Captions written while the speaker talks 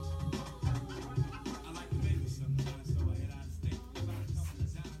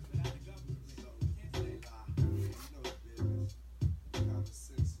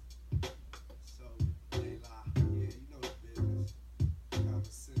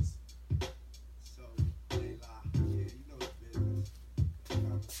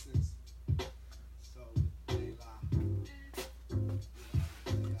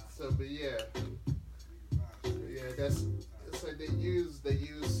yeah, yeah. That's it's like they use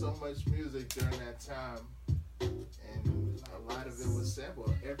so much music during that time, and a lot of it was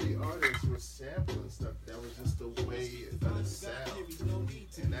sampled. Every artist was sampling stuff. That was just the way it gonna sound,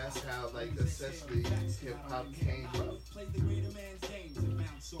 and that's how like essentially hip hop came up. Play the greater man's game to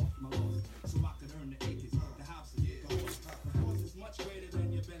bounce off my loss, so I could earn the acres, the house, the horse. The force is much greater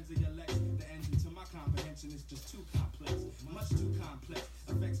than your Benz or your Lex. The engine to my comprehension is just too complex, much too complex.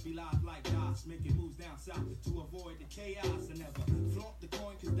 Effects be live like dots, making moves down south to avoid the chaos. And never flaunt the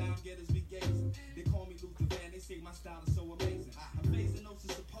coin, cause down getters be gazing. They call me Luther Van, they say my style is so amazing. I'm phasing notes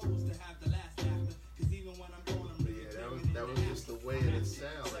is supposed to have the last after, cause even when I'm gone, I'm really that was just the way it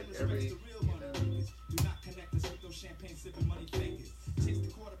sound. Like every, do not connect us with those champagne sipping money fakers. Chase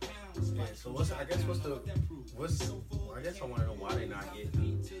the quarter pound. Yeah, so I guess I guess I want to know why they not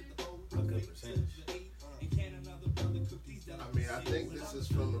getting a good percentage. I mean, I think this is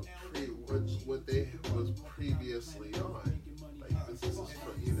from what they was previously on. Like this is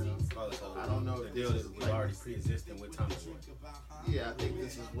from, you know. I don't know if the deal is like, already pre-existing with Tommy Boy. Yeah, I think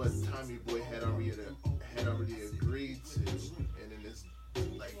this is what Tommy Boy had already agreed to, and then it's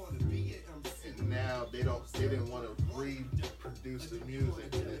like, and now they didn't want to reproduce the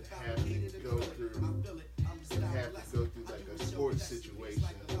music and then have to go through like a court situation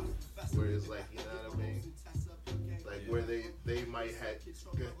where it's like, you know what I mean, like where they might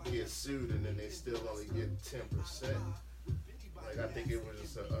get sued and then they still only get 10%. Like I think it was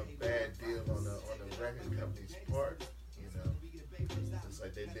just a bad deal on the record company's part, you know. It's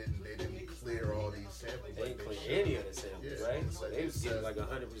like they didn't clear all these samples. They didn't clear any of the samples, right? Like they was getting like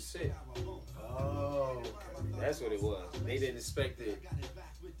 100%. Oh, okay. That's what it was. They didn't expect it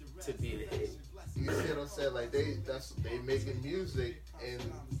to be a hit. You see what I'm saying? Like they making music, and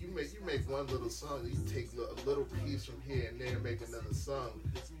you make one little song, you take a little piece from here and there, and make another song.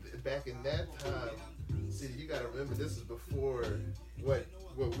 Back in that time, see, you gotta remember this is before what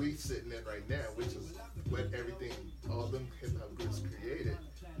we sitting in right now, which is what everything, all them hip hop groups created.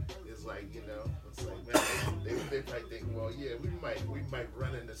 Is like, you know, it's like, man, they might think, well, yeah, we might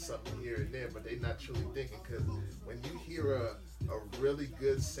run into something here and there, but they not truly thinking, because when you hear a really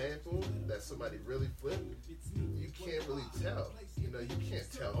good sample that somebody really flipped, you can't really tell. You know, you can't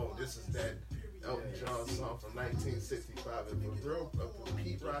tell, oh, this is that Elton John song from 1965. If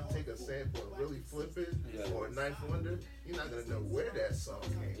Pete Rock take a sample and really flip it, or a Ninth Wonder, you're not gonna know where that song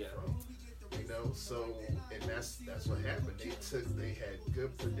came from. You know, so, and that's what happened. They had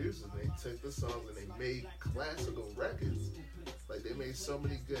good producers. They took the songs and they made classical records. Like they made so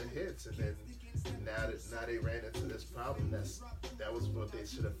many good hits, and then now they ran into this problem. That was what they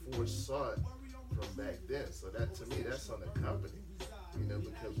should have foresaw from back then. So that, to me, that's on the company. You know,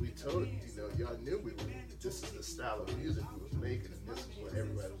 because we told them, you know, y'all knew this is the style of music we was making, and this is what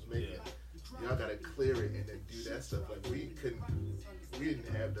everybody was making. Y'all gotta clear it and then do that stuff. Like we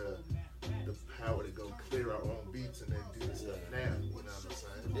didn't have the power to go clear our own beats and then do the stuff now. You know what I'm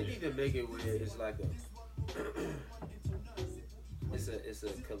saying? They need to make it where it's like it's a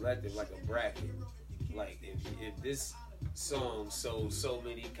collective, like a bracket. Like if this song sold so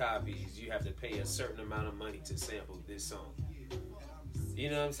many copies, you have to pay a certain amount of money to sample this song. You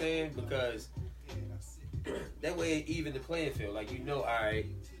know what I'm saying? Because that way it even the playing field. Like, you know, all right,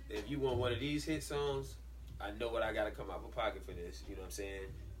 if you want one of these hit songs, I know what I gotta come out of pocket for this. You know what I'm saying?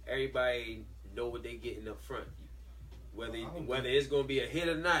 Everybody know what they getting up front. Whether it's gonna be a hit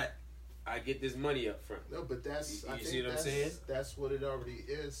or not, I get this money up front. No, but that's you see what I'm saying? That's what it already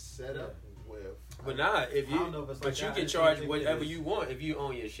is set up with. But nah, if you but you can charge whatever you want if you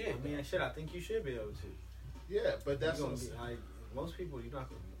own your shit. I mean, I think you should be able to. Yeah, but that's what like most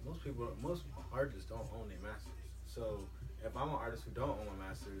artists don't own their masters. So if I'm an artist who don't own my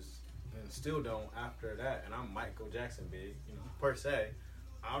masters and still don't after that, and I'm Michael Jackson big, you know, per se,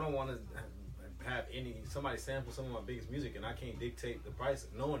 I don't want to have somebody sample some of my biggest music and I can't dictate the price,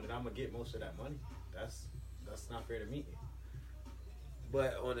 knowing that I'm gonna get most of that money. That's not fair to me.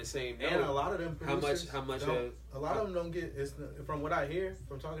 But on the same note, and a lot of them producers how much a lot of them don't get. From what I hear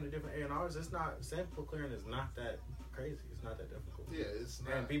from talking to different A&Rs, it's not, sample clearing is not that crazy. It's not that difficult. Yeah, it's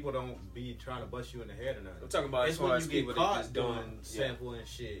not. And people don't be trying to bust you in the head or nothing. I'm talking about it's as far when as you people get caught just doing sampling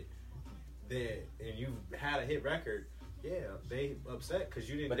shit and you had a hit record. Yeah, they upset because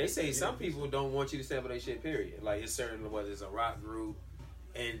you didn't. But they say some people don't want you to sample their shit, period. Like, it's certain, whether it's a rock group,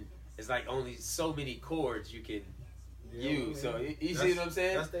 and it's like only so many chords you can use. So, you see what I'm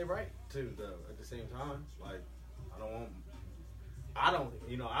saying? That's their right, too, though, at the same time. Like,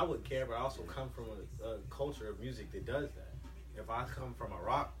 I wouldn't care, but I also come from a culture of music that does that. If I come from a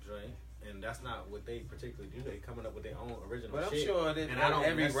rock joint, and that's not what they particularly do. They coming up with their own original But I'm shit. sure that and I don't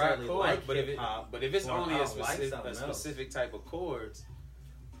every rock necessarily chord, like but hip-hop, if it's or only I a don't like something specific type of chords,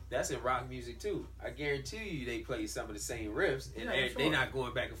 that's in rock music too. I guarantee you they play some of the same riffs, and Yeah, they're sure. not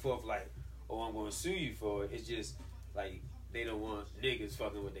going back and forth like, oh, I'm going to sue you for it. It's just like they don't want niggas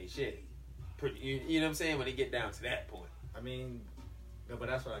fucking with their shit. You know what I'm saying? When they get down to that point. I mean, no, but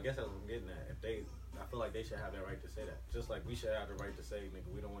that's what I guess that's what I'm getting at. If they, I feel like they should have that right to say that. Just like we should have the right to say,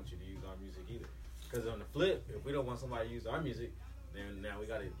 nigga, we don't want you to use our music either. Because on the flip, if we don't want somebody to use our music, then now we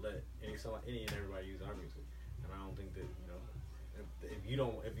gotta let any and everybody use our music. And I don't think that, you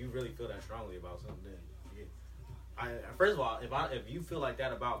know, if you really feel that strongly about something, then first of all, if you feel like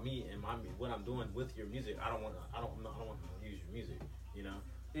that about me and what I'm doing with your music, I don't want to use your music. You know.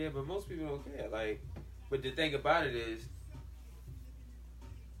 Yeah, but most people don't care. Like, but the thing about it is,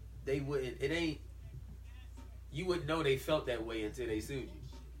 they wouldn't. It ain't. You wouldn't know they felt that way until they sued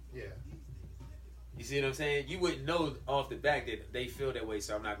you. Yeah. You see what I'm saying? You wouldn't know off the back that they feel that way,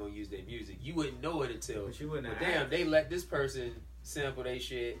 so I'm not gonna use their music. You wouldn't know it until. But you wouldn't. Well, damn, they let this person sample their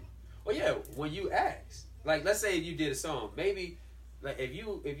shit. Well, yeah, when you ask, like, let's say you did a song, maybe, like, if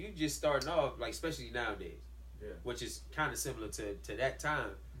you just starting off, like, especially nowadays, yeah, which is kind of similar to that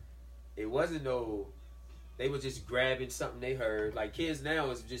time, it wasn't no. They were just grabbing something they heard. Like, kids now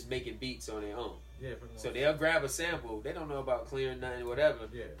is just making beats on their own. Yeah. So they'll grab a sample. They don't know about clearing nothing, whatever.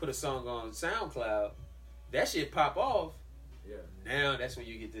 Yeah. Put a song on SoundCloud. That shit pop off. Yeah. Now that's when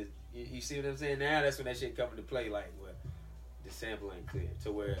you get to. You see what I'm saying? Now that's when that shit come into play. Like, well, the sample ain't clear.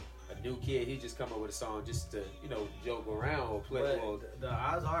 To where a new kid, he just come up with a song just to, you know, joke around or play. But Or, the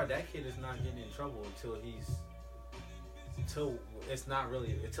odds are that kid is not getting in trouble until it's not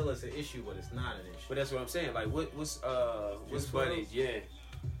really until it's an issue, but it's not an issue. but that's what I'm saying. Like, what's Juice Buddy? WRLD? Yeah.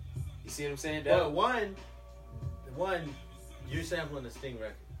 You see what I'm saying? But one, you're sampling the Sting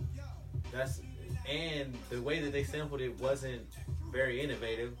record. And the way that they sampled it wasn't very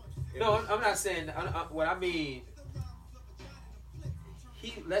innovative. No, I'm not saying. What I mean,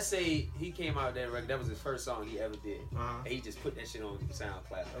 let's say he came out there, that was his first song he ever did, Uh-huh. and he just put that shit on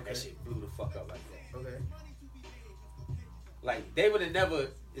SoundCloud. Okay. That shit blew the fuck up like that. Okay. Like, they would have never.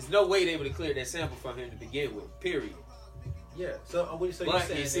 There's no way they would have cleared that sample from him to begin with. Period. Yeah. So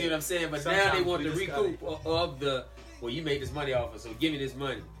But you see what I'm saying? But now they want the recoup of the. Well, you made this money off us, so give me this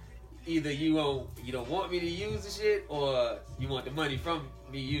money. Either you don't want me to use the shit, or you want the money from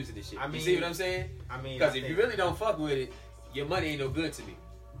me using the shit. I mean, you see what I'm saying? I mean, Because if you really don't fuck with it, your money ain't no good to me.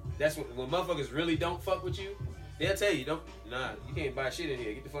 That's what when motherfuckers really don't fuck with you, they'll tell you, you can't buy shit in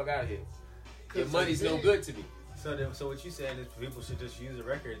here. Get the fuck out of here. Your money's no good to me. So what you saying is people should just use a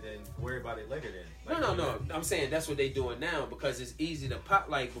record and worry about it later then? No. I'm saying that's what they doing now because it's easy to pop.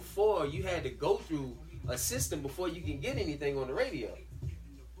 Like before, you had to go through a system before you can get anything on the radio.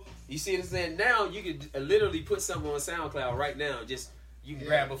 You see what I'm saying? Now you can literally put something on SoundCloud right now. You can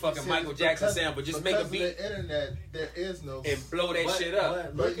grab a fucking Michael Jackson sample, just make a beat. Because of the internet, there is no... And blow that shit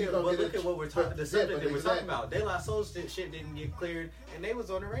up. Look at what we're talking. The subject that we're exactly. talking about. De La Soul's shit didn't get cleared, and they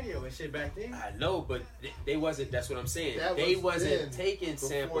was on the radio and shit back then. I know, but they wasn't. That's what I'm saying. That They was wasn't then, taking before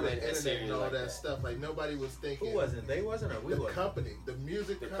sampling the as internet serious and all like that that. stuff. Like nobody was thinking. Who wasn't? They wasn't, or we The wasn't. company, the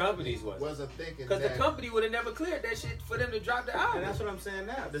music The company companies wasn't thinking Because the that. company would have never cleared that shit for them to drop the album. And that's what I'm saying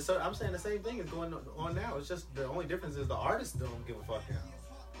now. I'm saying the same thing is going on now. It's just the only difference is the artists don't give a fuck now.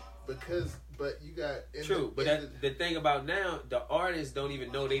 But you got True, but the thing about now, the artists don't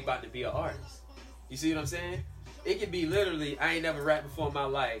even know they about to be an artist. You see what I'm saying? It could be literally, I ain't never rapped before in my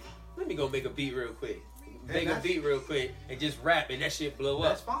life. Let me go make a beat real quick. Make a beat real quick and just rap and that shit blow up.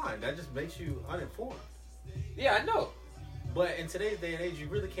 That's fine. That just makes you uninformed. Yeah, I know. But in today's day and age, you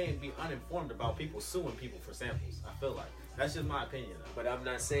really can't be uninformed about people suing people for samples. I feel like that's just my opinion. But I'm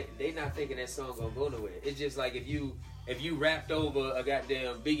not saying they not thinking that song gonna go nowhere. It's just like if you rapped over a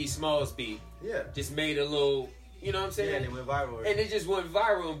goddamn Biggie Smalls beat, Yeah. just made a little, you know what I'm saying? Yeah, and it went viral. And it just went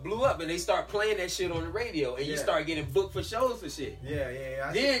viral and blew up, and they start playing that shit on the radio, and you Yeah. start getting booked for shows for shit.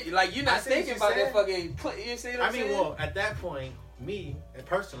 Yeah. Then, like, you're I not see what thinking you about that said. fucking. You see what I'm saying? well, at that point, me and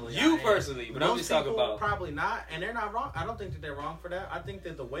personally, You I am. personally, but I'm Most just talking people about- probably not, and they're not wrong. I don't think that they're wrong for that. I think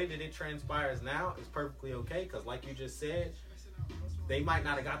that the way that it transpires now is perfectly okay because, like you just said, they might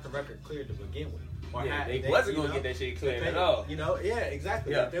not have got the record cleared to begin with. Or Yeah, had- they wasn't you gonna know, get that shit cleared they- at all. You know, yeah,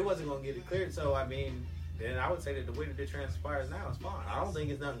 exactly. Yeah. They wasn't gonna get it cleared. So I mean, then I would say that the way that it transpires now is fine. I don't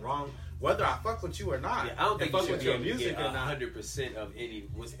think it's nothing wrong whether I fuck with you or not. Yeah, I don't think fuck you should with be your able to music get or not. 100% of any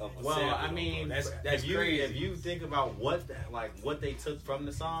of a Well, sample, I mean, bro. that's if you crazy. if you think about what they took from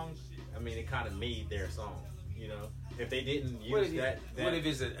the song, I mean, it kind of made their song. You know, if they didn't use what if, that, what if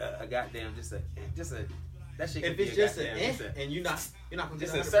it's a goddamn just a That shit. If could it's be a just an goddamn- and you're not gonna get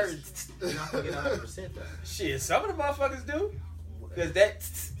just 100%. a certain. You're not gonna get 100% though. Shit, some of the motherfuckers do. Because that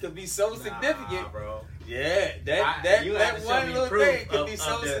could be so significant. Nah, bro. Yeah, You that have to show one me little proof thing could of- be of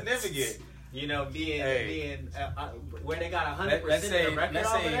so the- significant. You know, being where they got 100% Let's of say, the record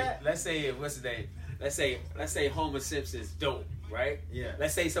off of that. let's say, what's the name? Let's say Homer Simpson's dope, right? Yeah.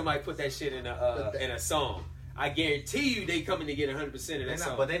 Let's say somebody put that shit in a song. I guarantee you they coming to get 100% of that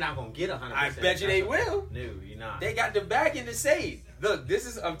song. But they're not gonna get 100%. I bet you they will. No, you're not. They got the backing to say. Look,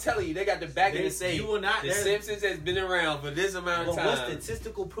 I'm telling you, they got the backing to say. You will not. The Simpsons has been around for this amount of But time. what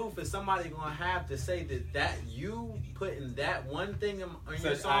statistical proof is somebody gonna have to say that you putting that one thing on your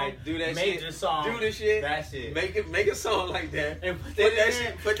So, song, I do that made shit, your song, do the shit, that shit, make a song like that, and put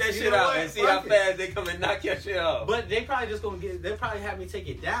that You shit know out, what? and see Fuck how it. fast they come and knock your shit off. But they probably just gonna they probably have me take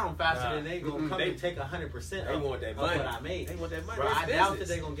it down faster Nah. than they gonna come They- and take 100% they of want that of money. what I made. They want that money. Bro, That's I doubt that business.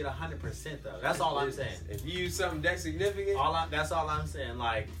 they're gonna get 100% though. That's all I'm saying. If you use something that significant, That's all I'm saying.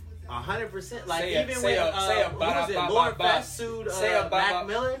 Like 100%. Like Say a- even say when a- say a who ba- was it? ba- ba- Lord ba- Fest sued say a ba- Mac ba-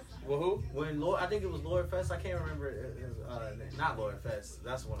 Miller. well, who? When I think it was Lord Fest. I can't remember. Not Lord Fest.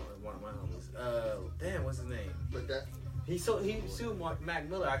 That's one of my homies. Damn, what's his name? But that He sued Mac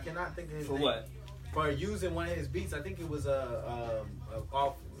Miller. I cannot think of his For name. what? For using one of his beats. I think it was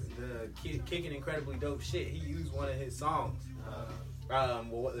off the Kicking Incredibly Dope Shit. He used one of his songs.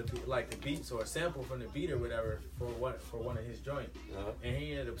 Like the beats or a sample from the beat or whatever for one of his joints, and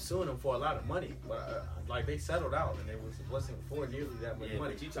he ended up suing him for a lot of money. But like they settled out, and it wasn't for nearly that much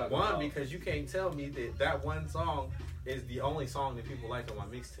money. but you talking One, about- because you can't tell me that one song is the only song that people like on my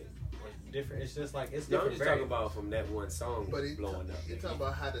mixtape. Different. It's just like it's No, I'm different. just talking about from that one song but he, blowing up. you're talking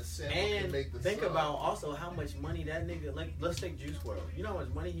about how the sample can And make the think song. about also how much money that nigga. Like, let's take Juice WRLD. You know how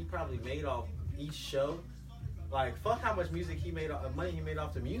much money he probably made off each show. Like, fuck how much music he made, money he made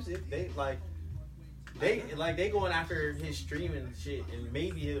off the music. They going after his streaming shit and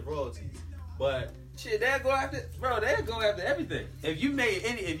maybe his royalties. But Shit, they'll go after everything. If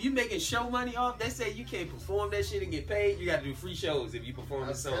you making show money off, they say you can't perform that shit and get paid. You got to do free shows if you perform I'm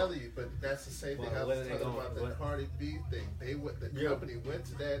the song. telling you, but that's the same thing Well, I what was are they talking going- about the what? Cardi B thing. The company went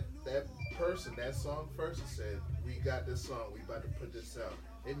to that person, that song first, and said, "We got this song. We about to put this out."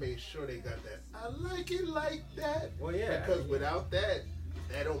 They made sure they got that. I like it like that. Well, yeah, Because I mean, without that,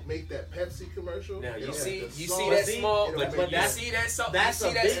 they don't make that Pepsi commercial. Now They you don't see make the you song. see that See, small, it'll but make you that's- see that song. that's you a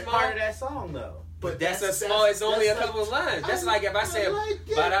see that big small. part of that song though. But that's a small. It's only a couple of lines. That's like if I say like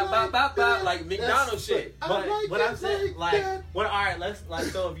it ba da ba ba ba that. like McDonald's shit. I But like what it I'm saying, like that. all right, let's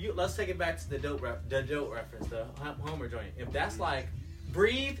take it back to the dope reference, the Homer joint. If that's like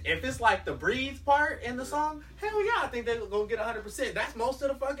breathe, if it's like the breathe part in the song, hell yeah, I think they're gonna get 100%. That's most of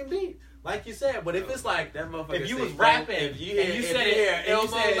the fucking beat, like you said. But if it's like That motherfucker. if you say, was rapping, if you hear, and you if said you hear and you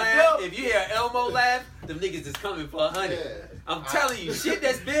Elmo said, laugh, "Yo," if you hear Elmo laugh, them niggas is coming for 100. Yeah. I'm telling you, shit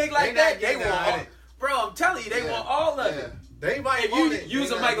that's big like They that, not they getting want all, 100. bro. I'm telling you, they Yeah. want all of Yeah. it. they might If want you it. use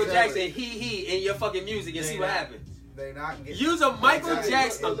They a not Michael getting Jackson, it. he in your fucking music and They see what not- happens. They not getting. Use a Michael telling you,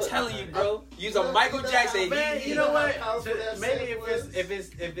 Jackson. I'm look, telling you, bro. Use a look, Michael you know Jackson. how Man, he- you know what? how powerful that Maybe sample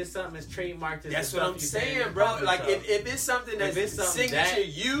if it's something as trademarked as That's the what stuff I'm you saying, saying, bro. probably Like so. if it's something that's If it's something signature that-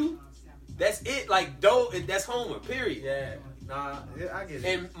 you, that's it. Like dope. That's Homer. Period. Yeah, nah, yeah, I get it.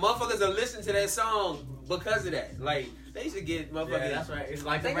 And motherfuckers will listen to that song because of that. Like they should get motherfuckers. Yeah, that's right. It's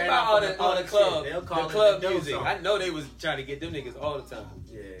like Think they ran about off all on the punk shit. club, They'll the call it club the dope music. song. I know they was trying to get them niggas all the time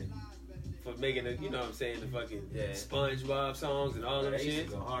Yeah, for making the, you know what I'm saying, the fucking Yeah. SpongeBob songs and all them they used shit.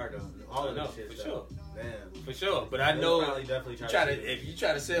 to go hard on all of I know, that shit. for though. sure. Damn. For sure. But I They'll know probably definitely you try try to to sell it. if you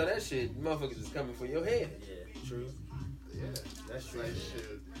try to sell that shit, motherfuckers is coming for your head. Yeah, true. Yeah, That's true. like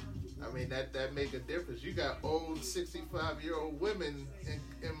shit. I mean that make a difference. You got old 65-year-old women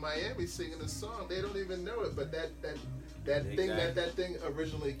in Miami singing a song. They don't even know it, but that thing that thing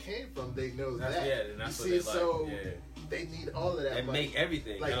originally came from, they know That's, that. yeah, and that's you what see, they so like. Yeah. they need all of that. And money. make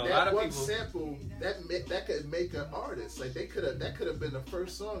everything. Like You know, a that lot of one people sample that could make an artist. Like that could have been the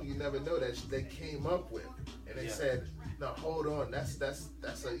first song you never know that they came up with, and they Yeah. said, "No, hold on, that's a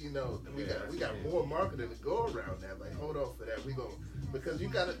we got more marketing to go around that. Like hold on for that, we go because you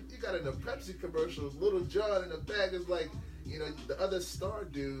got in the Pepsi commercial, Little John in the back is like the other star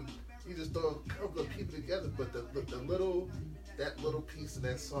dude. You just throw a couple of people together, but the little piece of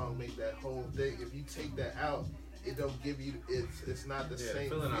that song make that whole thing. If you take that out, it don't give you it's not the Yeah, same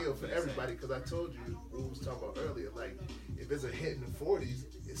feeling not feel for the same. everybody. Because I told you what we was talking about earlier. Like if it's a hit in the 40s,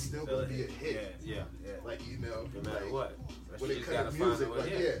 it's still gonna be a hit. Yeah. Like No matter like, what. when You it just comes gotta to find music, a way. like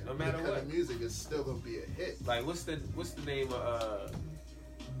Yeah, no when matter it comes what. to music, it's still gonna be a hit. Like what's the name of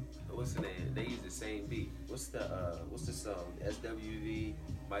what's the name? They use the same beat. What's the song? SWV,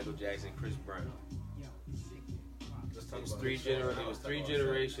 Michael Jackson, Chris Brown. Let's talk It was about three the show. It was three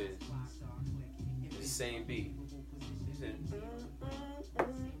generations. The same beat. He said,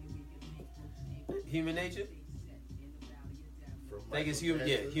 Human Nature. I think it's human.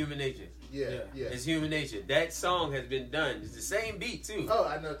 Yeah, Human Nature. Yeah. It's Human Nature. That song has been done. It's the same beat too. Oh,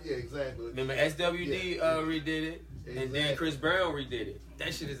 I know. Yeah, exactly. Remember SWD redid it, and then Chris Brown redid it.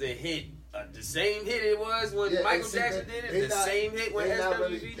 That shit is a hit. The same hit it was when Michael Jackson did it. The same hit when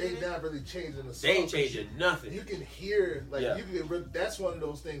SWD did it. They not really changing the song. They ain't changing nothing. You can hear that's one of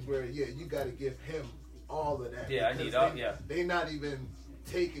those things where you got to give him all of that. Yeah, I need all. Yeah, they not even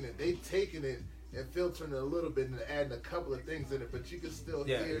taking it. They taking it and filtering it a little bit and adding a couple of things in it, but you can still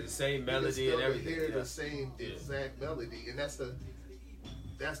hear the same melody and everything. Hear the same exact melody, and that's the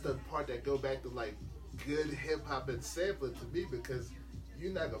part that go back to like good hip hop and sampling to me, because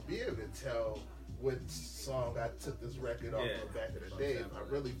you're not gonna be able to tell what song I took this record off of back in the day.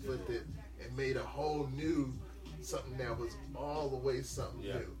 I really flipped it and made a whole new something that was all the way something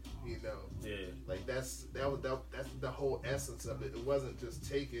new. You know, like that's the whole essence of it. It wasn't just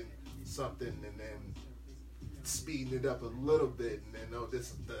taking something and then speeding it up a little bit and then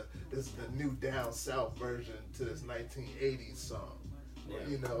this is the new down south version to this 1980s song.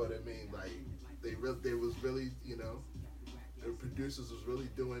 You know what I mean? Like they was really, you know, the producers was really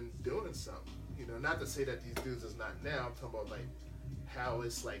doing something. You know, not to say that these dudes is not now. I'm talking about like how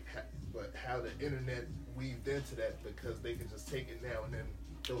it's like, but how the internet weaved into that, because they could just take it now and then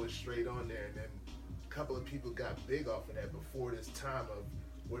throw it straight on there, and then a couple of people got big off of that before this time of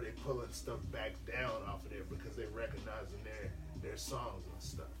where they pulling stuff back down off of there because they recognizing their songs and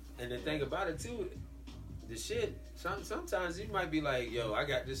stuff. And the thing about it too, the shit. Sometimes you might be like, "Yo, I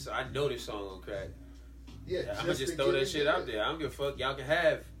got this. I know this song on crack. Yeah, I'm gonna just throw that shit out there. I don't give a fuck. Y'all can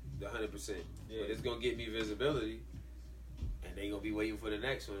have the 100%, but it's gonna get me visibility, and they gonna be waiting for the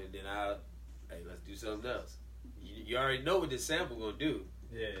next one, and then let's do something else. You already know what this sample gonna do.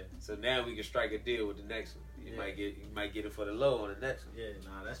 Yeah. So now we can strike a deal with the next one. You might get it for the low on the next one. Yeah,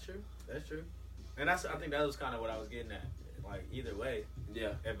 nah, that's true. That's true. And I think that was kind of what I was getting at. Like either way,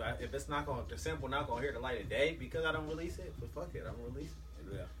 if it's not going, the sample not gonna hear the light of day because I don't release it, but fuck it, I'm gonna release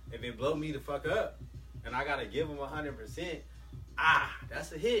it. Yeah. If it blow me the fuck up, and I gotta give them 100%,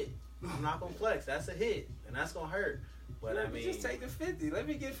 that's a hit. I'm not gonna flex. That's a hit, and that's gonna hurt. But I mean, just take the 50. Let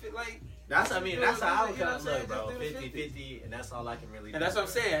me get like. That's how I would kind of look, bro. 50-50, and that's all I can really do. And that's what I'm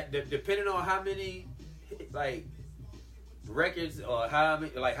saying. Depending on how many, like, records or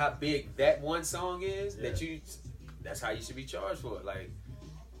how big that one song is, that's how you should be charged for it. Like,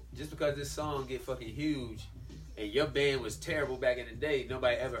 just because this song get fucking huge, and your band was terrible back in the day,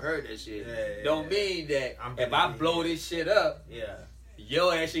 nobody ever heard that shit. Don't mean that if I blow this shit up,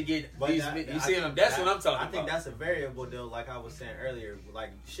 your ass should get these. You see them? That's what I'm talking about. I think that's a variable though. Like I was saying earlier, like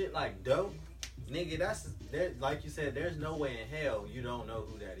shit like dope, nigga. That's like you said. There's no way in hell you don't know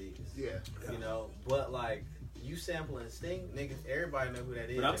who that is. Yeah. You know, but like you sampling Sting, niggas. Everybody know who that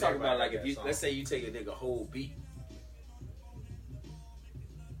is. But I'm talking about like if you let's say you take a nigga whole beat,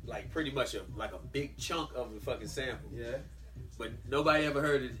 like pretty much a big chunk of the fucking sample. Yeah. But nobody ever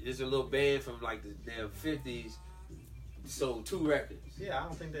heard it. There's a little band from like the damn 50s. Sold 2 records. Yeah, I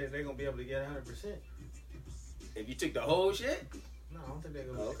don't think they're gonna be able to get 100%. If you took the whole shit? No, I don't think they're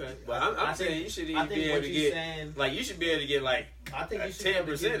gonna. Okay, but I'm saying you should even be able to get like you should be able to get like I think 10%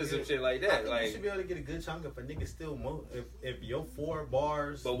 or some shit like that. Like you should be able to get a good chunk of a nigga still if your 4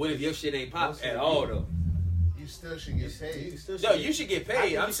 bars. But what if your shit ain't pop at all though? You still should get paid. You should get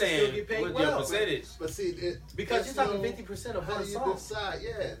paid. I'm saying with your percentage. But see, because you're talking 50% of one song. Decide,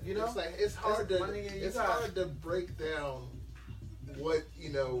 you know, it's hard to break down what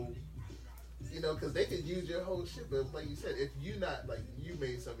you know, because they could use your whole shit. But like you said, if you not like you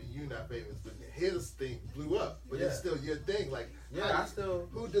made something, you not famous, but his thing blew up, but it's still your thing. Like,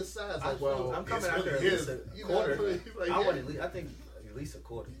 who decides? Like, I'm coming after at least a quarter. I think. At least a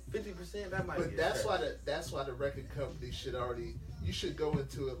quarter, 50%. That might. But that's why the record company should already. You should go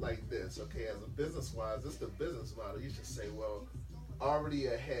into it like this, okay? As a business wise, this is the business model. You should say, well, already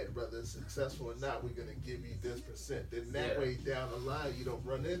ahead, whether it's successful or not, we're gonna give you this percent. Then that way down the line, you don't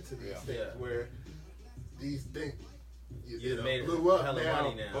run into these things where these things. You know, blew up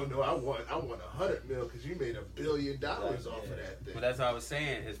now. Oh no, I want $100 million because you made $1 billion off of that thing. But that's what I was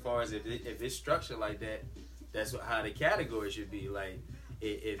saying. As far as if it's structured like that. That's how the category should be. Like,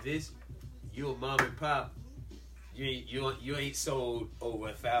 if it's you a mom and pop, you ain't sold over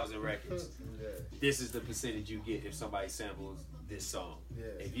 1,000 records. This is the percentage you get if somebody samples this song.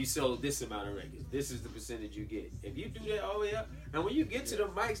 If you sold this amount of records, this is the percentage you get. If you do that all the way up, and when you get to the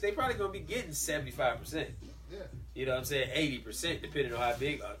mics, they probably gonna be getting 75%. Yeah. You know what I'm saying? 80%, depending on how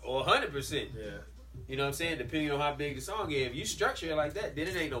big, or 100%. Yeah. You know what I'm saying? Depending on how big the song is. If you structure it like that, then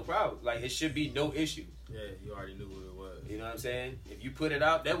it ain't no problem. Like, it should be no issue. Yeah, you already knew what it was. You know what I'm saying? If you put it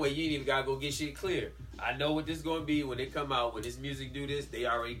out, that way you ain't even gotta go get shit clear. I know what this is gonna be when they come out. When this music do this, they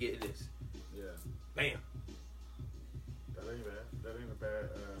already getting this. Yeah. Bam. That ain't bad. That ain't a bad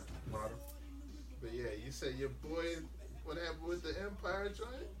model. But yeah, you said your boy, what happened with the Empire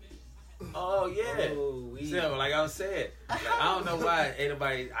joint? Oh yeah. Oh, So, like I was saying, like, I don't know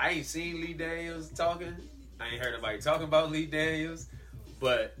why I ain't seen Lee Daniels talking. I ain't heard nobody talking about Lee Daniels.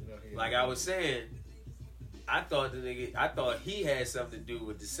 But like I was saying, I thought he had something to do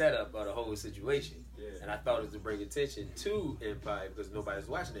with the setup of the whole situation. Yeah. And I thought it was to bring attention to Empire because nobody's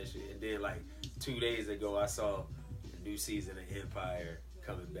watching that shit. And then like 2 days ago, I saw the new season of Empire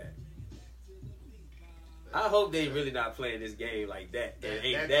coming back. I hope they really not playing this game like that. It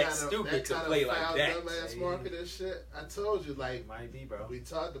ain't that stupid to play like that. Dumbass marketing shit. I told you, like, might be, bro. We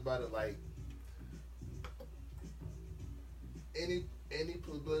talked about it, like, any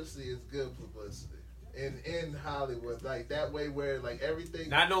publicity is good publicity. In Hollywood, like that way where like everything.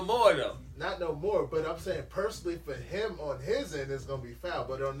 Not no more though. Not no more, but I'm saying personally for him on his end it's gonna be foul.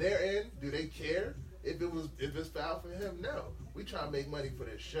 But on their end, do they care if it's foul for him? No. We try to make money for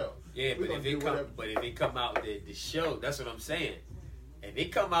this show. Yeah, but if it come out the show, that's what I'm saying. If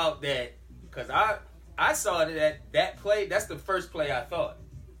it come out that, because I saw that play, that's the first play I thought.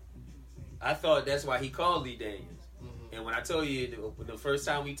 I thought that's why he called Lee Daniels. Mm-hmm. And when I told you the first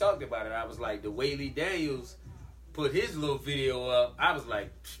time we talked about it, I was like, the way Lee Daniels put his little video up, I was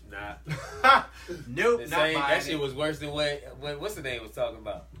like, nah. Nope, that shit was worse than what's the name was talking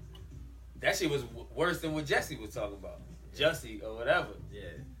about. That shit was worse than what Jesse was talking about. Jussie or whatever. Yeah.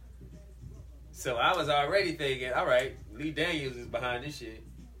 So I was already thinking, all right, Lee Daniels is behind this shit.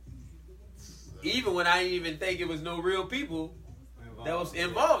 Even when I didn't even think it was no real people that was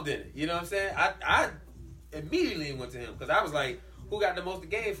involved in it. You know what I'm saying? I immediately went to him because I was like, who got the most to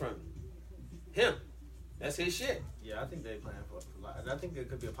gain from it? Him. That's his shit. Yeah, I think they playing for a lot. I think there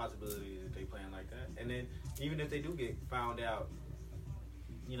could be a possibility that they playing like that. And then even if they do get found out,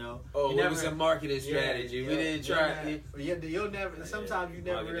 you know, it was a marketing strategy. Yeah, we didn't try. You'll never. Sometimes you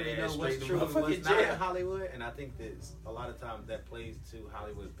never really know what's true and what's not in Hollywood. And I think that a lot of times that plays to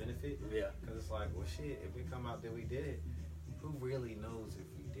Hollywood's benefit. Yeah, because it's like, well, shit. If we come out that we did it, who really knows if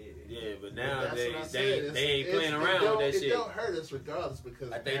we did it? Yeah, but nowadays they ain't playing around with that shit. It don't hurt us regardless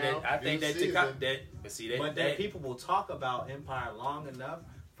because I think that people will talk about Empire long enough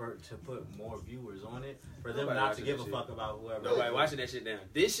to put more viewers on it, for them not to give a fuck about whoever. Nobody watching that shit now.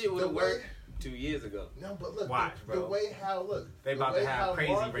 This shit would have worked 2 years ago. No, but look, bro. The way how they about to have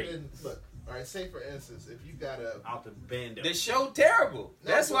crazy ratings. Look, all right, say for instance, if you got out the band, the show terrible.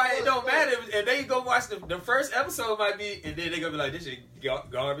 That's why it don't matter if they go watch the first episode might be, and then they gonna be like, this shit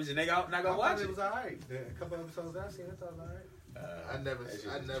garbage, and they not gonna watch it. It was alright. A couple episodes I seen, I thought alright. I never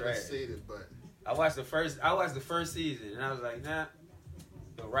seen it, but I watched the first season, and I was like, nah.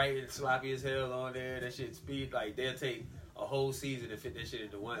 The writing sloppy as hell on there. That shit speed like they'll take a whole season to fit that shit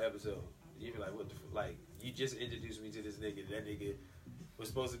into one episode. You be like, what the like? You just introduced me to this nigga. That nigga was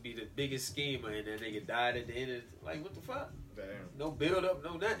supposed to be the biggest schemer, and that nigga died at the end of like, what the fuck? Damn. No build up,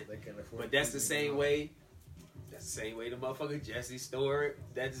 no nothing. But that's the same way. That's the same way the motherfucker Jesse story.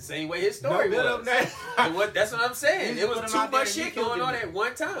 That's the same way his story was. That's what I'm saying. It was too much shit going on at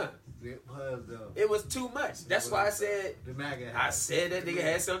one time. It was though. It was too much. That's why I said that nigga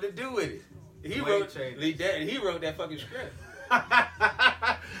had something to do with it. He wrote that fucking script.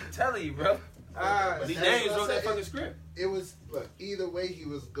 I'm telling you, bro. Lee Daniels wrote that fucking script. It was either way it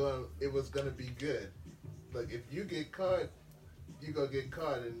was gonna be good. Like if you get caught, you gonna get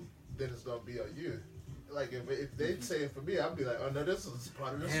caught, and then it's gonna be on you. Like if they say it for me, I'd be like, oh no, this is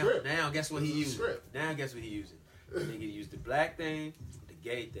part of the script. Now guess what he used? Now guess what he using? The nigga used the black thing, the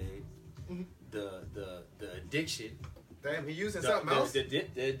gay thing, the addiction. Damn, he using something else? The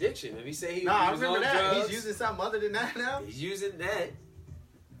addiction. Let me say he I was remember on that. drugs. He's using something other than that now? He's using that.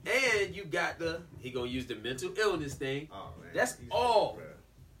 And you got he gonna use the mental illness thing. Oh, man. That's all.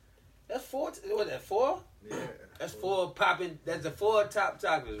 That's four. What that, 4? Yeah. That's 4 popping. That's the 4 top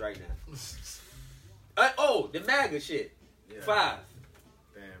topics right now. The MAGA shit. Yeah. 5.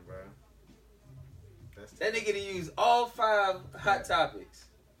 Damn, bro. That nigga to use all 5 hot topics.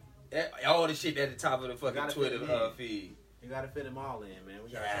 All the shit at the top of the fucking Twitter feed. You gotta fit them all in, man.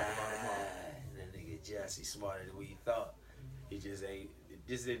 We gotta talk about them all. That nigga Jesse smarter than we thought. He just ain't. It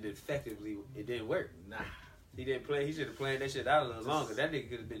didn't effectively. It didn't work. Nah. He didn't play. He should have played that shit out a little longer. That nigga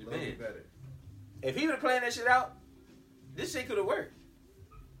could have been the man. Better. If he would have played that shit out, this shit could have worked.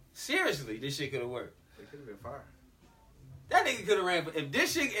 Seriously, this shit could have worked. It could have been fire. That nigga could have ran for if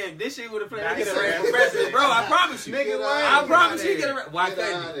this shit would have played. Nah, He could have he ran for said- president, bro. I promise you. Nigga, why? I promise you, he could have. Why Get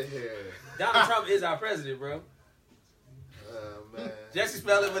couldn't out he? of here. Donald Trump is our president, bro. Oh, man. Jesse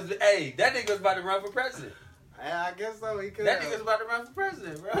Smollett was. Hey, that nigga was about to run for president. I guess so. He could. That nigga was about to run for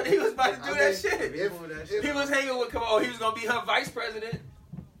president, bro. He was about to do that shit. If He was hanging with. Come on, he was gonna be her vice president.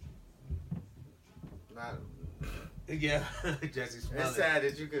 Not, Yeah, Jesse Smollett. it's sad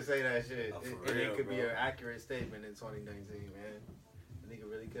that you could say that shit. Oh, for and real, it could be bro. an accurate statement in 2019, man. The nigga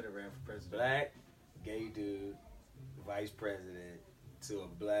really could have ran for president. Black gay dude, vice president to a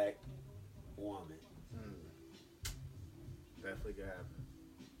black woman. Definitely could happen.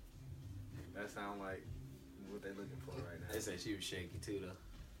 That sound like what they looking for right now. They said she was shaky too,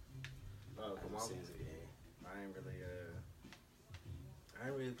 though. Oh, come on. Yeah. I ain't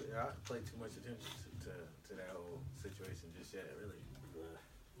really I play too much attention to that whole situation just yet, really.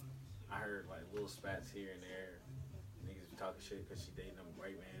 I heard like little spats here and there. Niggas be talking shit because she dating a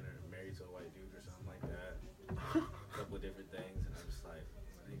white man or married to a white dude or something like that. A couple of different things, and I'm just like,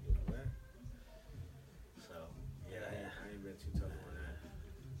 what? So, yeah, I ain't been too tough on that.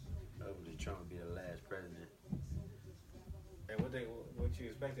 Hopefully Trump will be the last president. And what you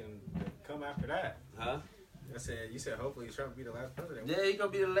expecting to come after that? Huh? I said, you said hopefully Trump be the last president. Yeah, he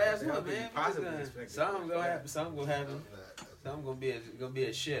gonna be the last How one, could you man. possibly expect it? Something gonna happen. Something gonna happen. Something gonna be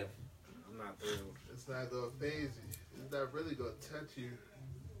a shift. I'm not thrilled. It's not gonna phase you. It's not really gonna touch you.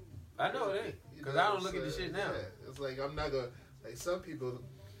 I know it ain't, You cause know I what don't I'm look at this saying? shit now. Yeah. It's like I'm not gonna like some people.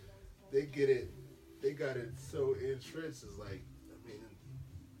 They get it. They got it so entrenched. It's like I mean,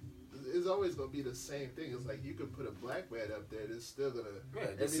 it's always gonna be the same thing. It's like you could put a black man up there. It's still gonna. Yeah,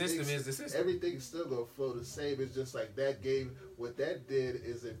 the system is the system. Everything's still gonna flow the same. It's just like that gave. What that did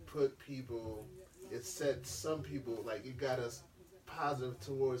is it put people. It set some people like it got us positive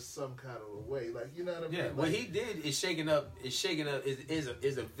towards some kind of a way. Like you know what I mean? Yeah, like, what he did is shaking up. Is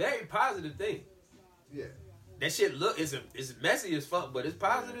a very positive thing. Yeah. That shit it's messy as fuck, but it's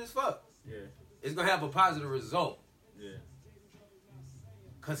positive as fuck. Yeah, It's gonna have a positive result. yeah.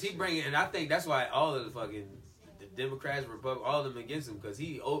 Cause he bringing, and I think that's why all of the Democrats, Republicans, all of them against him. Cause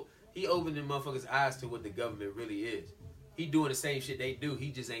he opened them motherfuckers' eyes to what the government really is. He doing the same shit they do.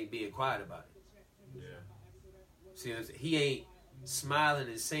 He just ain't being quiet about it. Yeah. See what I'm saying? He ain't smiling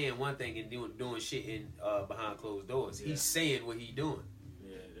and saying one thing and doing shit in behind closed doors. Yeah. He's saying what he doing.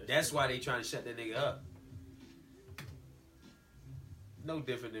 Yeah, That's why they trying to shut that nigga up. No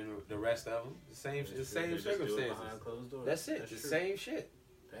different than the rest of them. The same circumstances. Behind closed doors. That's it. The true. same shit.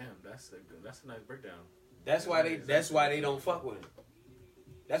 Damn, that's a nice breakdown. That's why they don't fuck with him.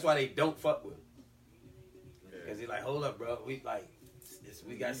 That's why they don't fuck with him. Because he's like, hold up, bro. We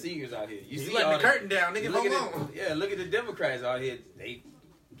got seniors out here. You see letting all the curtain down, nigga. look Hold on. look at the Democrats out here. They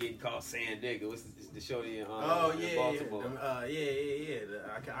getting called saying nigga. What's the show in Oh in yeah, Baltimore? yeah.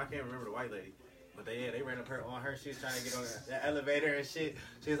 I can't remember the white lady, but they ran up her on her. She was trying to get on the elevator and shit.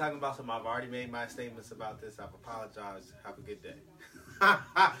 She was talking about some. I've already made my statements about this. I've apologized. Have a good day.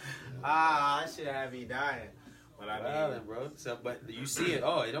 That shit had me dying. But I mean, bro. So, but you see it.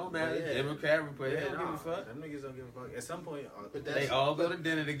 Oh, it don't matter. Yeah. Democrat, Republican, they don't give a fuck. Them niggas don't give a fuck. At some point, But They all go to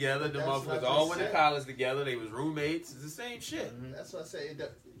dinner together. The But that's motherfuckers what I all just went to said. college together. They was roommates. It's the same shit. That's what I say.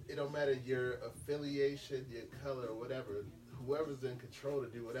 It don't matter your affiliation, your color, or whatever. Whoever's in control to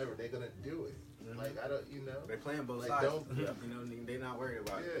do whatever, they're gonna do it. Like I don't, they playing both Like, sides. don't- You know, they not worried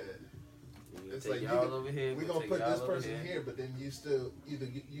about it. Yeah. It's Take like y'all over here. we're we'll gonna take put y'all this over person here, but then you still either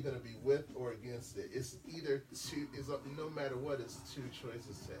you're gonna be with or against it. It's either two. It's no matter what. It's two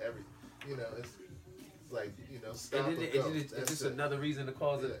choices to every. You know, it's like stop And or then go. it's That's just it. another reason to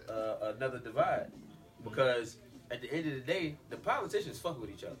cause another divide. Because at the end of the day, the politicians fuck with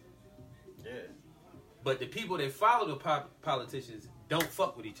each other. Yeah. But the people that follow the politicians don't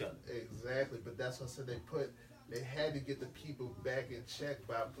fuck with each other. Exactly, but that's what I said. They had to get the people back in check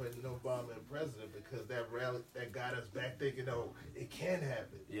by putting Obama in president because that got us back thinking, oh, it can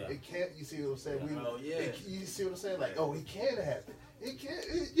happen. Yeah. It can't. You see what I'm saying? Yeah. You see what I'm saying? Like, oh, it can happen. It can.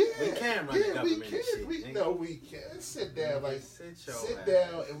 We can run the we government can. and shit, We nigga. we can. Sit down, like sit sit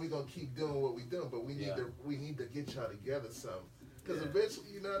down, and we're gonna keep doing what we're doing. But we need Yeah. we need to get y'all together some. Because Yeah. eventually,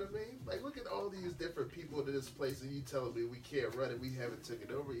 you know what I mean? Like, look at all these different people to this place, and you telling me we can't run it, we haven't took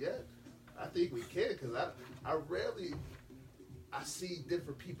it over yet. I think we can, because I rarely, I see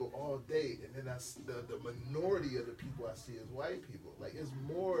different people all day, and then the minority of the people I see is white people. Like, it's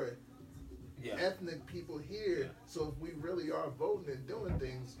more ethnic people here, Yeah. so if we really are voting and doing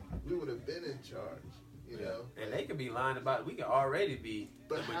things, we would have been in charge. You know, and they could be lying about it. We could already be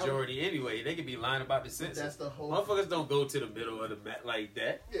the majority anyway. They could be lying about the census. That's the whole. Motherfuckers don't go to the middle of the map like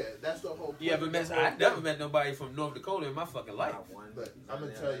that. Yeah, that's the whole. You ever met? I never met nobody from North Dakota in my fucking life. But I'm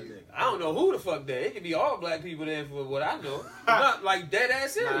gonna tell you, I don't know who the fuck there. It could be all black people there for what I know. Not like dead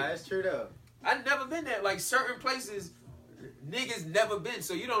ass serious. Nah, that's true though. I never been there. Like certain places, niggas never been,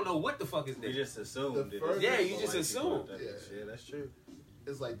 so you don't know what the fuck is there. You just assume. The furthest- Yeah, you just assume. Yeah, that's true.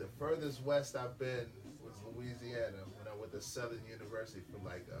 it's like the furthest west I've been was Louisiana when I went to Southern University for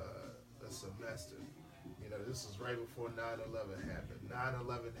like a semester. You know, this was right before 9/11 happened.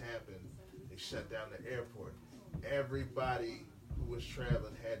 9/11 happened. They shut down the airport. Everybody who was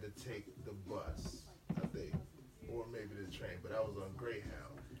traveling had to take the bus, I think, or maybe the train. But I was on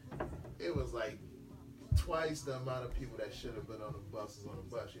Greyhound. It was like twice the amount of people that should have been on the buses on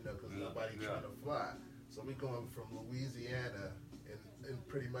the bus, you know, because nobody trying to fly. So we going from Louisiana and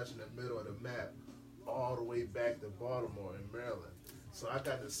pretty much in the middle of the map all the way back to Baltimore in Maryland. So I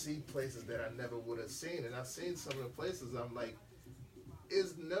got to see places that I never would have seen, and I seen some of the places. I'm like,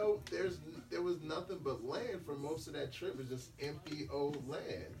 there was nothing but land for most of that trip. It's just empty old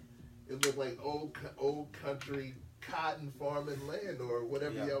land. It looked like old country cotton farming land or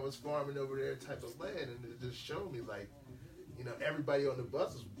whatever y'all was farming over there type of land, and it just showed me like, you know, everybody on the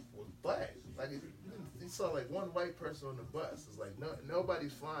buses was black. Like you saw like one white person on the bus. It's like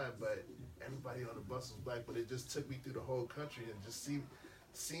nobody's flying, but everybody on the bus was black. But it just took me through the whole country and just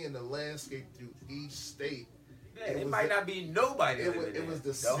seeing the landscape through each state. Yeah, it might not be nobody. It was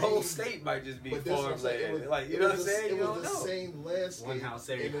the same, whole state might just be farmland. Like you know what I'm saying? It was the same landscape. One house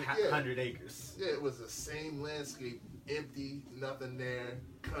every 100 acres. Yeah, it was the same landscape, empty, nothing there,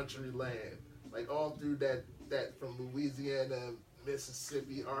 country land. Like all through that from Louisiana,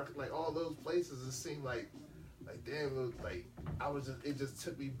 Mississippi, like all those places. It seemed like damn, it was like it just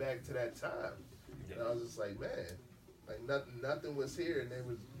took me back to that time. Yeah. And I was just like, man, like nothing was here, and it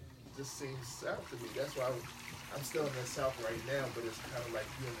was just seemed south to me. That's why I'm still in the South right now, but it's kind of like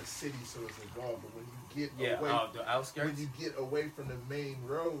you're in the city, so it's involved. But when you get away, the outskirts. when you get away from the main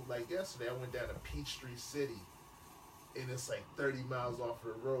road, like yesterday, I went down to Peachtree City, and it's like 30 miles off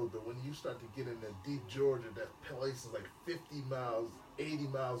of the road. But when you start to get into deep Georgia, that place is like 50 miles, 80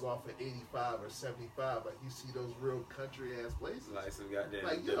 miles off of 85 or 75. Like you see those real country ass places. Like some goddamn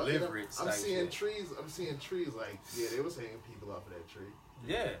Like deliverance. I'm type seeing shit. trees. I'm seeing trees. Like they was hanging people off of that tree.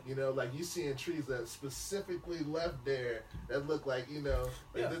 Yeah. You know, like you seeing trees that specifically left there that look like, you know,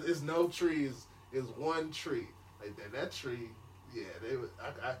 like there's no trees, it's one tree. Like that tree, they was,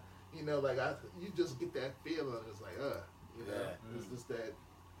 you know, like you just get that feeling. It's like, you know, it's just that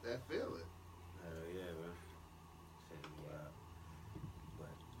feeling. Hell yeah, man. Shit, wow. But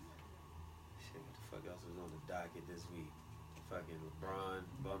shit, what the fuck else was on the docket this week? Fucking LeBron,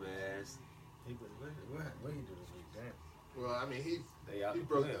 bum ass. What he do this week? Damn. Well, I mean, he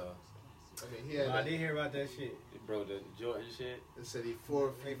broke the playoffs. I mean, he had. I did hear about that shit. He broke the Jordan shit. They said he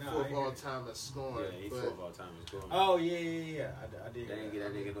fourth all time in scoring. Yeah, he fourth all time in scoring. Oh yeah. I did. They didn't get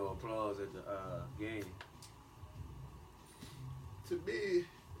that nigga no applause at the game. To me,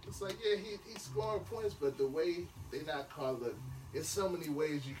 it's like he's scoring points, but the way they not call it, it's so many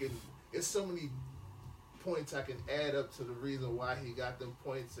ways you can. It's so many points I can add up to the reason why he got them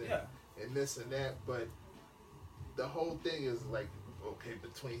points and this and that, but the whole thing is like, okay,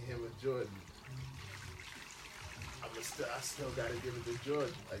 between him and Jordan, I still gotta give it to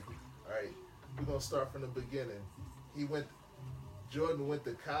Jordan. Like, all right, we're gonna start from the beginning. Jordan went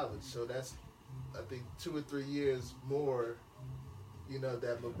to college, so that's, I think, 2 or 3 years more, you know,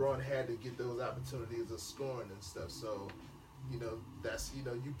 that LeBron had to get those opportunities of scoring and stuff. So, you know, that's, you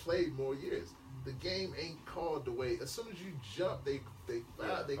know, you played more years. The game ain't called the way. As soon as you jump, they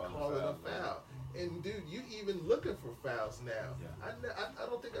foul. They call it a foul. And dude, you even looking for fouls now. Yeah. I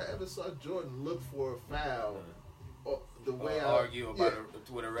don't think I ever saw Jordan look for a foul. Or the way argue about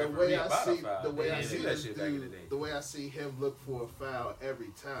with a referee about a foul. The way I see that shit back in the day. The way I see him look for a foul every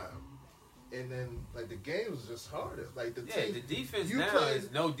time. And then like the game was just harder. Like the team, the defense now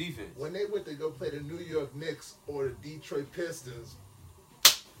is no defense. When they went to go play the New York Knicks or the Detroit Pistons,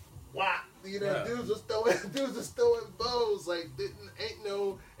 wow, you know, dudes was throwing bows. Like ain't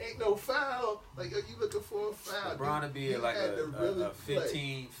no foul. Like, are you looking for a foul? LeBron would be like a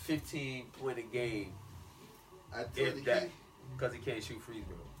 15 point a game. I tell you, because he can't shoot free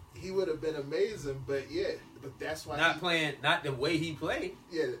throws. He would have been amazing, but that's why not the way he played.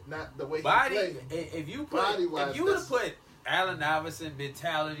 Yeah, not the way he played. If you would have put Allen Iverson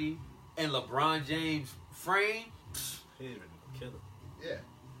mentality and LeBron James frame, he'd been killer. Yeah.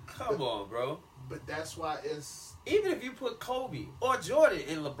 Come on, bro. But that's why it's Even if you put Kobe or Jordan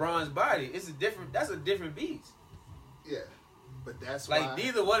in LeBron's body, that's a different beast. yeah. But that's Like why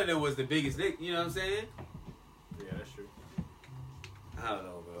neither one of them was the biggest nigga, you know what I'm saying? Yeah, that's true. I don't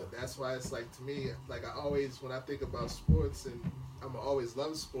know, bro. But that's why it's like, to me, like I always, when I think about sports, and I'm always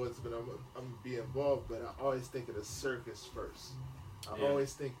love sports, but I'm gonna be involved, but I always think of the circus first. I Yeah.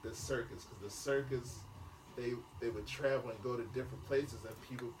 always think the circus, because the circus, they would travel and go to different places, and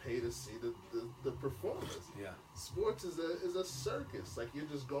people pay to see the performers. Yeah. Sports is a circus. Like, you're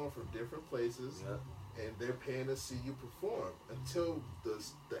just going from different places, Yeah. and they're paying to see you perform until the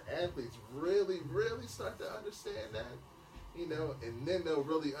athletes really start to understand that, you know, and then they'll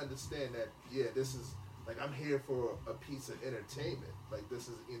really understand that, yeah, this is, like, I'm here for a piece of entertainment. Like, this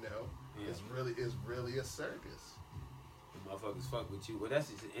is, you know, Yeah. it's really a circus. The motherfuckers fuck with you. Well, that's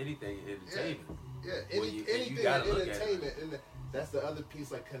just anything in entertainment. Yeah, Well, you anything in gotta look at it. entertainment, and that's the other piece,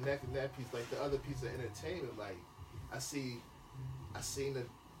 like connecting that piece, like the other piece of entertainment. Like, I see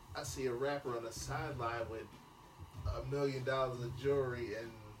a rapper on the sideline with $1 million of jewelry,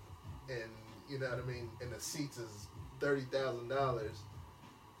 and you know what I mean, and the seats is $30,000.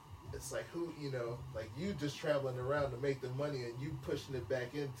 It's like, who, you know, like, you just traveling around to make the money, and you pushing it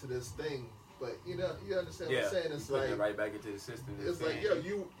back into this thing. But you know, you understand what I'm saying? It's you putting like, it right back into the system. and it's like, saying,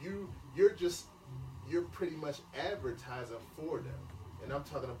 yo, you're pretty much advertising for them. And I'm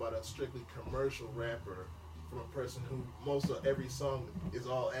talking about a strictly commercial rapper, from a person who most of every song is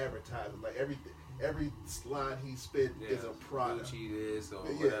all advertising. Like, every line he spit is a product. Gucci this or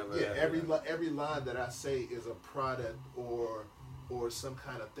Yeah, whatever. every line that I say is a product or some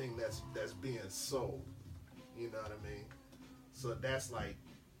kind of thing that's being sold. You know what I mean? So that's like,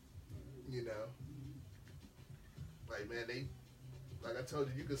 you know, like, man, like I told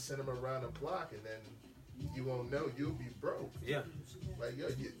you, you could send them around the block and then you won't know, you'll be broke. Yeah. Like, yo,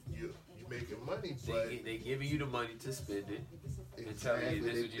 you making money, but They giving you the money to spend it and telling you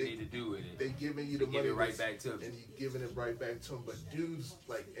this is what you need to do with it. They giving you the Give money it right back to them. and you giving it right back to him. But dudes,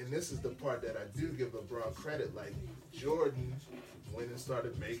 like, and this is the part that I do give LeBron credit. Like, Jordan went and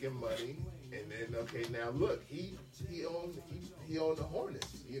started making money, and then, okay, now look, he owned the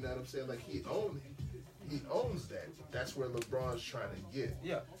Hornets. You know what I'm saying? Like, he owns that. That's where LeBron's trying to get.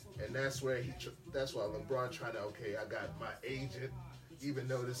 Yeah. And that's where that's why LeBron trying to, okay, I got my agent, even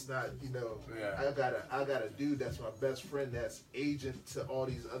though it's not, you know, Yeah. I got a dude that's my best friend that's agent to all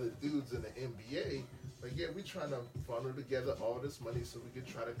these other dudes in the NBA. Like, yeah, we trying to funnel together all this money so we can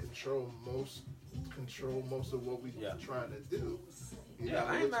try to control most of what we trying to do. You Yeah, know,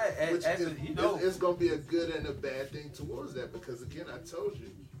 I ain't mad at- which at is, the- you know. it's gonna be a good and a bad thing towards that, because again, I told you,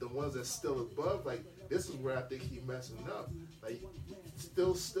 the ones that's still above, like, this is where I think he messing up. Like,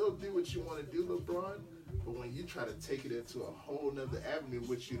 still do what you want to do, LeBron, but when you try to take it into a whole nother avenue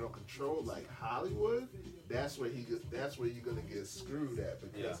which you don't control, like Hollywood, that's where you're gonna get screwed at,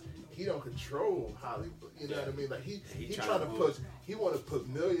 because he don't control Hollywood. You know what I mean? Like, he trying to push, he want to put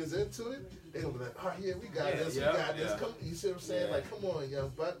millions into it. They gonna be like, oh yeah, we got this, we got this. Come, you see what I'm saying? Yeah. Like, come on, young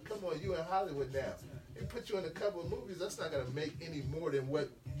buck, come on, you in Hollywood now. And put you in a couple of movies, that's not gonna make any more than what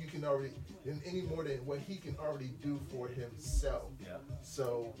you can already, any more than what he can already do for himself. Yeah.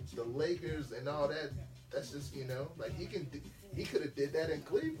 So the Lakers and all that, that's just, you know, like, he could have did that in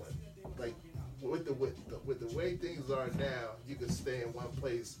Cleveland. Like, with the way things are now, you can stay in one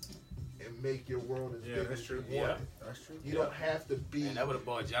place and make your world as big as you want. Yeah. That's true. You don't have to be. And that would have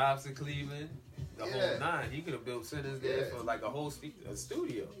bought jobs in Cleveland. The whole nine. He could have built centers there for like a whole a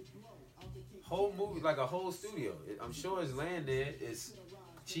studio. Whole movie, like a whole studio. I'm sure his land there is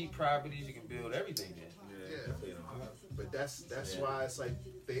cheap properties. You can build everything there. Yeah. Definitely in Ohio. But that's why it's like,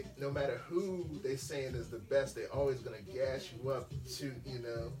 no matter who they saying is the best, they always gonna gas you up to, you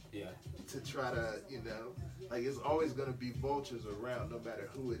know, to try to, you know, like, it's always gonna be vultures around, no matter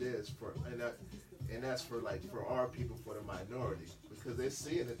who it is. And that's for our people, for the minority, because they're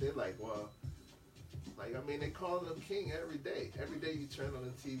seeing it. They're like, well, like, I mean, they calling him king every day. Every day you turn on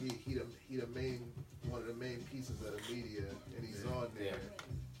the TV, he the main, one of the main pieces of the media, and he's on there,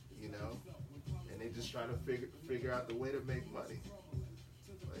 you know. And they just trying to figure out the way to make money.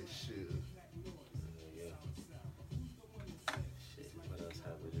 Like, shoot. Shit, what else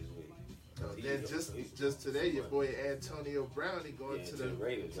happened this week? Then just today, your boy Antonio Brown, he going to the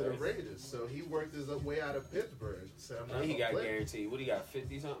Raiders. Raiders. So he worked his way out of Pittsburgh. So I'm not And he gonna got play. guaranteed. What he got?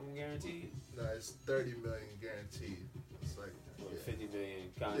 50 something guaranteed. No, it's $30 million guaranteed. It's like, What, yeah. 50 million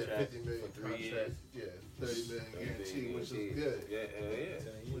Yeah, contract 50 million for 3 years. contract. Yeah, $30 million guaranteed, which is good. Yeah, hell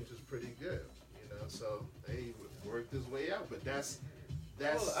yeah. Which is pretty good, you know. So he worked his way out, but that's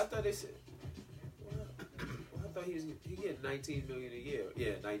Well, I thought they said. Well, I thought he get 19 million a year.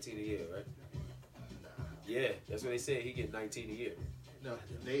 Yeah, 19 a year, right? Yeah, that's what they said. He get 19 a year. No,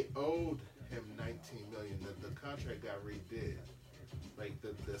 they owed him $19 million. The contract got redid. Like the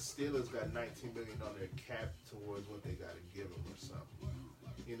Steelers got $19 million on their cap towards what they got to give him or something.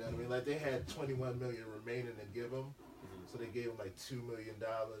 You know what I mean? Like they had $21 million remaining to give him, so they gave him like $2 million,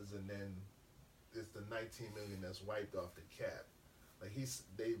 and then it's the $19 million that's wiped off the cap. Like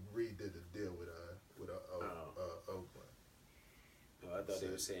they redid the deal with Oakland. Oh, I thought they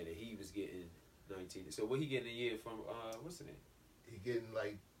were saying that he was getting 19. So what he getting a year from? What's the name? He getting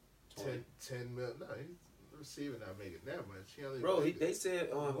like 20. 10 million. No, he's receiving not making that much. He only Bro, really they said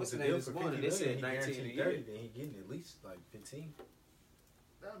what's the name this morning? They said 19 a year. Then he getting at least like 15.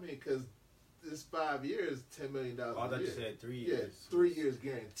 I mean, because this 5 years, $10 million. Oh, I thought you said 3 years. Yeah, 3 years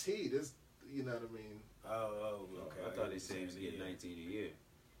guaranteed. It's, you know what I mean? Oh, okay. I thought they said he was getting 19 a year.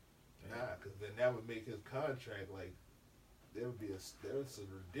 Nah, because then that would make his contract like that's a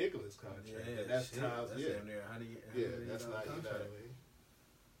ridiculous contract. Yeah, and that's shit. times That's yeah. damn near That's not, you know what I mean?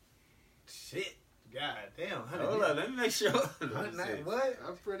 Shit. God damn. Hold on, let me make sure. What?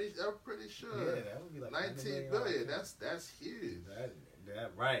 I'm pretty sure. Yeah, that would be like 19 billion. That's huge.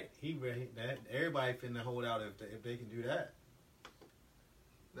 That right. That everybody finna hold out if they can do that.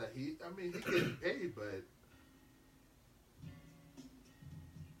 Now he getting paid, but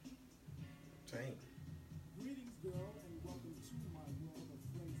Dang. Greetings, girl, and welcome to my world of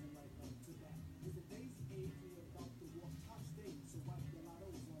phrasing like to that. With the day's age, we are about to walk top stage, so wipe your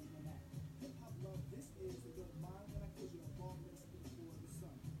lottos on your lap. Hip hop love, this is the good mind when I kill your ball next before the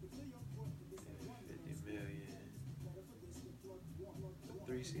sun. To clear your court for this and one 50 million. better for this with plug one. For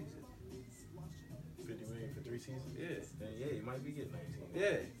 3 seasons. 50 million for 3 seasons? Yeah. Then yeah, you might be getting 19.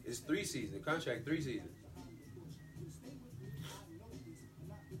 Yeah, it's 3 seasons. The contract 3 seasons.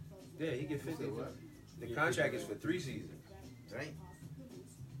 Yeah, he get 50. what? The contract is for 3 seasons. Dang.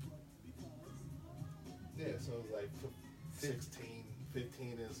 yeah, so it's like 16,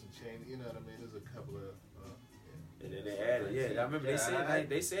 15 and some change. You know what I mean? There's a couple of And then they added, yeah. I remember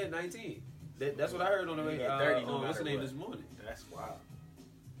they said 19. That's what I heard on the way. You get 30 no what's the matter name what. this morning? That's wild.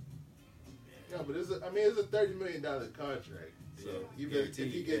 yeah, but it's a $30 million contract. So Yeah, even if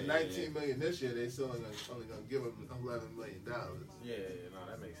you get guaranteed. 19 million this year, they still only gonna give him $11 million. Yeah, no,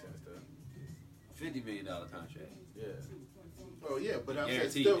 that makes sense though. $50 million contract. Yeah. Oh yeah, but I'm saying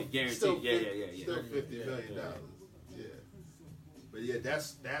Guaranteed, still, guaranteed. still, Yeah, fif- yeah, yeah. still $50 Yeah, million. Yeah. But yeah,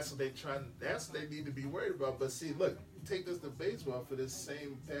 that's what they trying. That's what they need to be worried about. But see, look, take this to baseball for this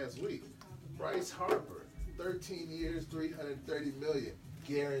same past week. Bryce Harper, 13 years, $330 million,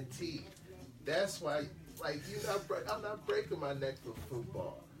 guaranteed. That's why, like, I'm not breaking my neck for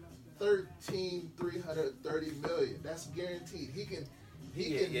football. 13, $330 million. That's guaranteed. He get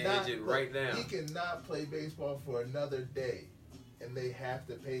cannot injured right now. He cannot play baseball for another day, and they have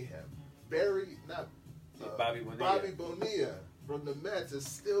to pay him. Bobby Bonilla from the Mets is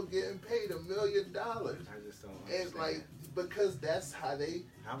still getting paid $1 million. I just don't And understand. like, because that's how they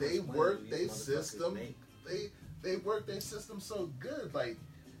How much money work do their these motherfuckers system. make? They work their system so good. Like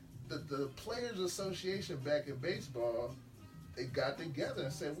the Players Association back in baseball, they got together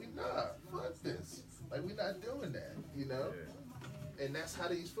and said, fuck this. Like, we not doing that, you know? Yeah. And that's how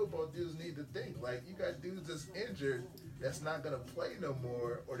these football dudes need to think. Like, you got dudes that's injured that's not gonna play no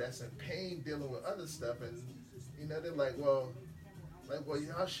more, or that's in pain dealing with other stuff, and you know they're like,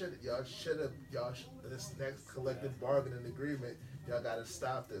 y'all should this next collective bargaining agreement, y'all gotta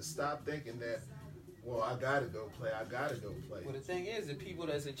stop this. Stop thinking that, well, I gotta go play. Well, the thing is, the people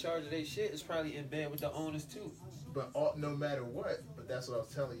that's in charge of their shit is probably in bed with the owners too. But no matter what, but that's what I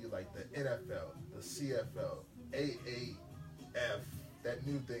was telling you, like the NFL, the CFL, AAF, that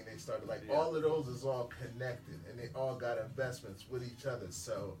new thing they started, like all of those is all connected, and they all got investments with each other.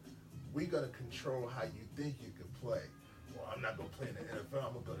 So we're gonna control how you think you can play. Well, I'm not gonna play in the NFL.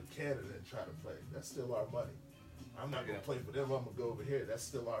 I'm gonna go to Canada and try to play. That's still our money. I'm not gonna play for them. I'm gonna go over here. That's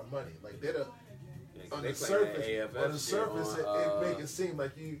still our money. Like on the surface, it make it seem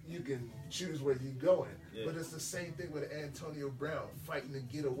like you can choose where you going. Yeah. But it's the same thing with Antonio Brown fighting to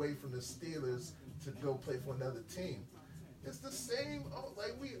get away from the Steelers to go play for another team. It's the same.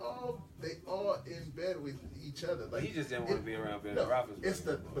 Like they all in bed with each other. Like He just didn't want to be around Ben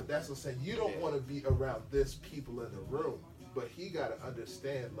Roethlisberger. But that's what I'm saying. You don't want to be around this people in the room. But he got to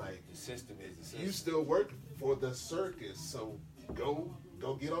understand, like, The system is the system. you still work for the circus, so go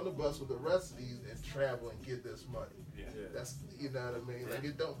get on the bus with the rest of these and travel and get this money. Yeah. That's, you know what I mean? Like,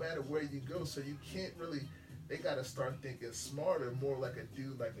 it don't matter where you go, so you can't really, they got to start thinking smarter, more like a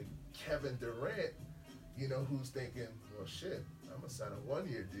dude like a Kevin Durant, you know, who's thinking, well, shit, I'm going to sign a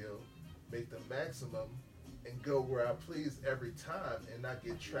 1-year deal, make the maximum, and go where I please every time and not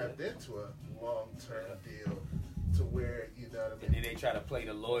get trapped into a long-term deal to where, you know what I And mean? then they try to play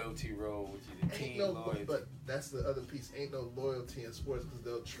the loyalty role with you, the Ain't team no, loyalty. but that's the other piece. Ain't no loyalty in sports because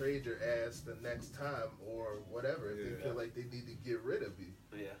they'll trade your ass the next time or whatever if they feel like they need to get rid of you.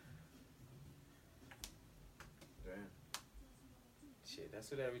 Yeah. Damn. Shit, that's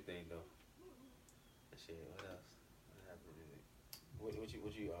with everything though. Shit, what else? What happened to it? What you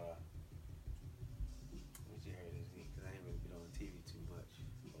heard this week? Cause I ain't really been on TV too much.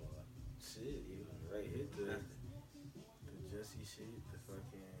 Or Shit, you you know, right? hit the Jesse shit, the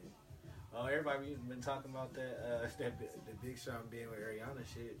fucking. Oh, everybody been talking about that. The Big Sean being with Ariana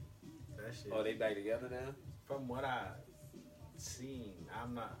shit. That shit. Oh, they back together now? From what I seen,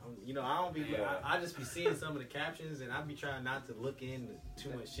 I'm not. I don't be. Yeah. I just be seeing some of the captions, and I be trying not to look into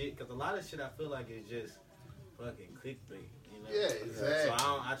too much shit because a lot of shit I feel like is just fucking clickbait. You know? Yeah, exactly. So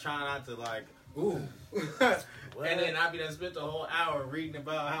I try not to like. Ooh. And then I be done spent the whole hour reading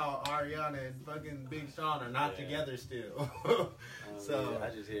about how Ariana and fucking Big Sean are not together still. So yeah, I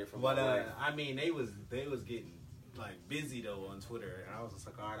just hear from but my wife. I mean they was getting like busy though on Twitter, and I was just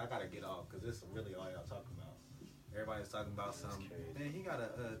like, all right, I gotta get off because this is really all y'all talking about. Everybody's talking about something. Man, he got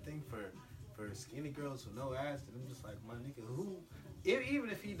a thing for skinny girls with no ass, and I'm just like, my nigga, even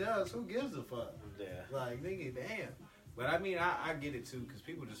if he does, who gives a fuck? Yeah. Like, nigga, damn. But I mean, I get it too, because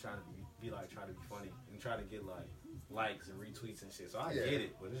people just trying to be like, try to be funny and try to get like likes and retweets and shit. So I get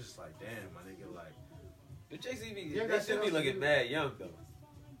it, but it's just like, damn, my nigga, like. The chicks be, Yeah, they should be looking mad young though.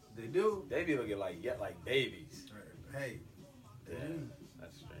 They do. They be looking like babies. Hey, they Yeah, do.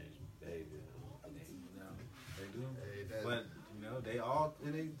 that's strange. Baby. They do. Hey, that- But they all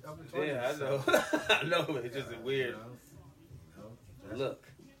in they up in 20s. Yeah, I know. I know. It's just a weird that's, look.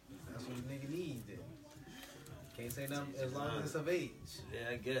 That's what a nigga needs. Then can't say nothing as long as it's of age. Yeah,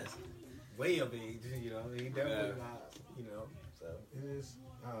 I guess. Way of age, He definitely Yeah. not. So it is.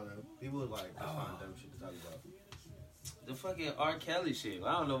 I don't know. People like find dumb shit to talk about. The fucking R. Kelly shit.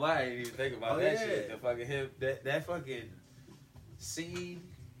 I don't know why I didn't even think about that shit. The fucking him, that fucking scene,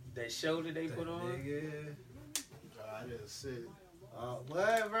 that show that they put on. Nigga. I didn't see it.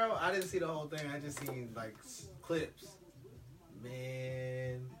 What, bro? I didn't see the whole thing. I just seen like clips.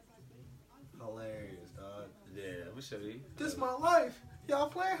 Man, hilarious, dog. Yeah, I'm gonna show you. This my life. Y'all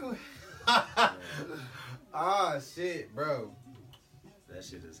playing with. Ah, shit, bro. That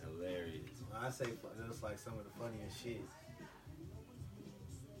shit is hilarious. When I say it's like some of the funniest shit.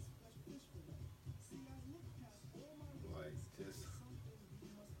 Like just.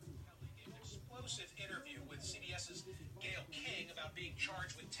 Explosive interview with CBS's Gayle King about being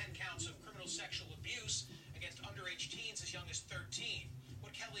charged with 10 counts of criminal sexual abuse against underage teens as young as 13.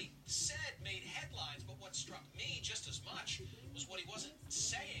 What Kelly said made headlines, but what struck me just as much was what he wasn't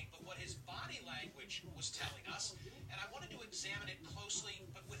saying, but what his body language was telling us. And I wanted to examine it closely,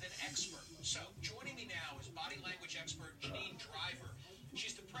 but with an expert. So, joining me now is body language expert Janine Driver.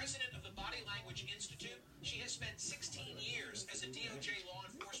 She's the president of the Body Language Institute. She has spent 16 years as a DOJ law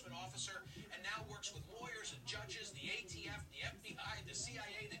enforcement officer and now works with lawyers and judges, the ATF, the FBI, the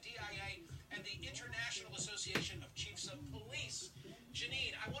CIA, the DIA, and the International Association of Chiefs of Police.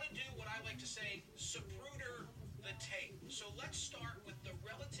 Janine, I want to do what I like to say, Zapruder the tape. So let's start with the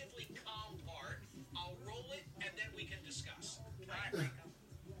relatively calm part. I'll roll it, and then we can discuss. All right, Michael.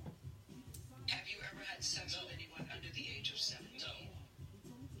 Have you ever had sex with anyone under the age of 17? No.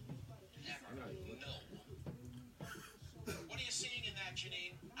 Never. No. What are you seeing in that,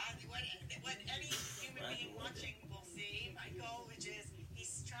 Janine? What any human being watching will see, Michael, which is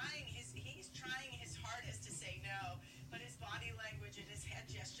he's trying his hardest to say no, but his body language and his head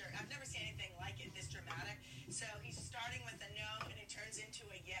gesture, I've never seen anything like it this dramatic. So he's starting with a no and it turns into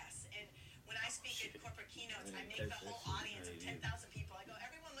a yes. And when I speak at corporate keynotes, I make the whole audience of 10,000 people. I go,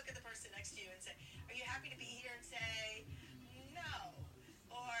 everyone look at the person next to you and say, are you happy to be here? And say no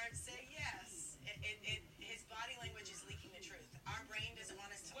or say yes. His body language is leaking the truth. Our brain doesn't want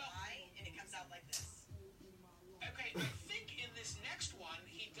us to lie, and it comes out like this. Okay, I think in this next one,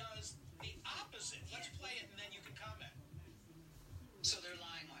 he does the opposite. Let's play it, and then you can comment. So they're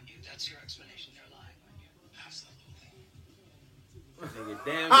lying on you. That's your explanation. They're lying on you. Absolutely. Nigga,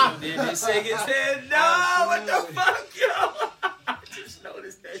 damn, didn't shake his head. No, what the fuck, yo? I just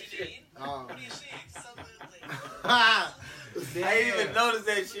noticed that shit. Janine, what are you seeing? Absolutely. I didn't even notice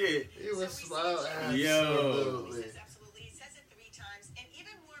that shit. He was slow. Yo. Absolutely. He says absolutely. He says it 3 times. And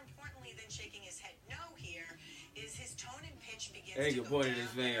even more importantly than shaking his head no here is his tone and pitch begins Hey, to good go point in down.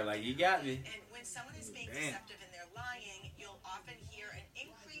 his finger, like, you got me. And when someone is being Damn. deceptive and they're lying, you'll often hear an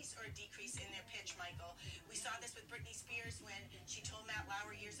increase or a decrease in their pitch, Michael. Michael. We saw this with Britney Spears when she told Matt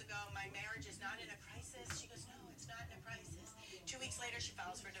Lauer years ago, my marriage is not in a crisis. She goes, no, it's not in a crisis. 2 weeks later, she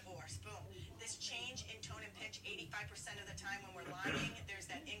files for divorce. Boom. This change in tone and pitch, 85% of the time when we're lying, there's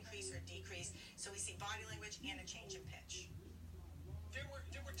that increase or decrease. So we see body language and a change in pitch. There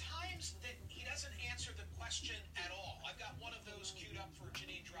were times that he doesn't answer the question at all. I've got one of those queued up for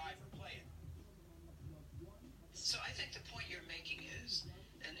Janine Driver. Play it. So I think the point you're making is,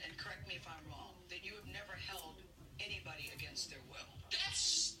 and correct me if I'm wrong, that you have never held anybody against their will. That's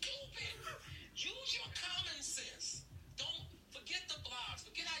stupid. Use your common sense. Don't forget the blogs.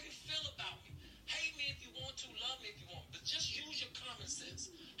 Forget how you feel about me. Hate me if you want to, love me if you want, but just use your common sense.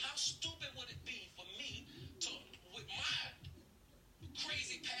 How stupid would it be for me to, with my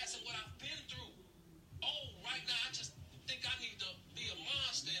crazy past and what I've been through, right now I just think I need to be a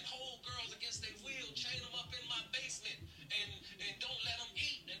monster and hold girls against their will, chain them up in my basement, and don't let them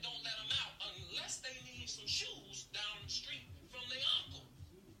eat and don't let them out unless they need some shoes down the street from their uncle.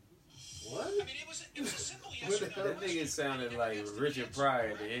 What? I mean, it was a simple yes or no. That nigga sounded like Richard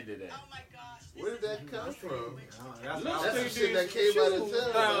Pryor at the end of that. Oh my gosh. Where did that come from? That's That's the shit that came out of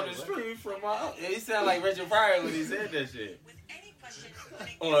Down town. the street from my. He sounded like Richard Pryor when he said that shit. With any question,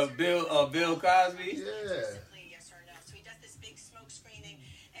 Or Bill Cosby. Yeah. yes or no. So he does this big smoke screening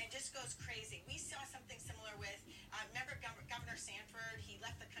and just goes crazy. We saw something similar with, remember Governor Sanford? He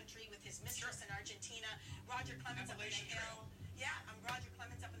left the country with his mistress in Argentina. Roger Clemens up in the Appalachian Hill. Yeah, Roger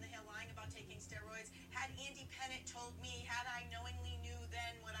Clemens up in the Hill lying about taking steroids. Had Andy Pennant told me, had I knowingly knew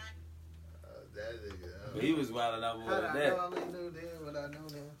then what I... That nigga. But he was wilding out more than I that. only knew then what I know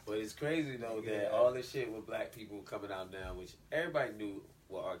now. But it's crazy though that all this shit with black people coming out now, which everybody knew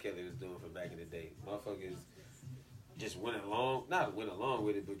what R. Kelly was doing from back in the day. Motherfuckers just not went along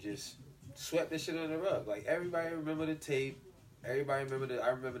with it, but just swept this shit under the rug. Like everybody remember the tape. Everybody remember I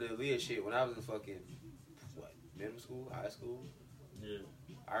remember the Aaliyah shit when I was in fucking middle school, high school. Yeah.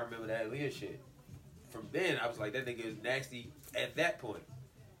 I remember that Aaliyah shit. From then I was like, that nigga is nasty at that point.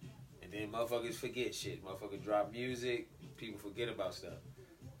 And then motherfuckers forget shit. Motherfuckers drop music. People forget about stuff.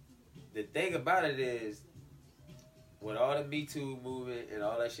 The thing about it is, when all the Me Too movement and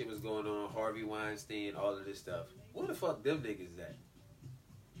all that shit was going on, Harvey Weinstein, all of this stuff, where the fuck them niggas at?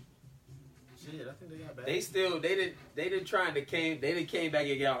 Shit, I think they got back. They didn't came back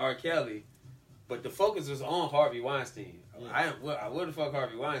and got R. Kelly, but the focus was on Harvey Weinstein. Yeah. Where the fuck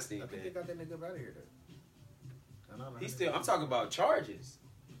Harvey Weinstein I think been? they got that nigga out of here though. I'm talking about charges.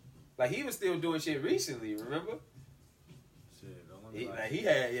 Like he was still doing shit recently, remember? Shit, don't let me lie.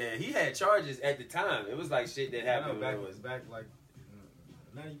 He had charges at the time. It was like shit that happened when it was back like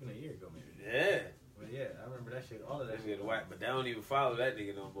not even a year ago maybe. yeah. But yeah, I remember that shit. All of that That shit. shit whack, but they don't even follow that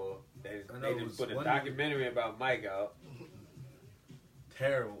nigga no more. They I know it just was put a one documentary about Mike out.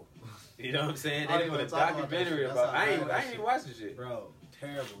 Terrible, You know what I'm saying? I They ain't put a gonna talk about that documentary shit. about. That's how I bad that ain't shit- even watched the shit. bro.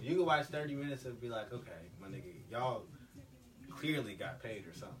 Terrible. You can watch 30 minutes and be like, okay, my nigga, y'all clearly got paid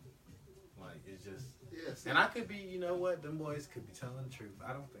or something. Like it's just. Yes. And I could be, you know what? Them boys could be telling the truth.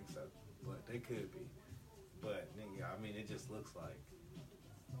 I don't think so, but they could be. But nigga, I mean, it just looks like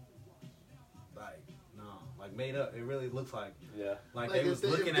no, like made up. It really looks like Yeah. like they was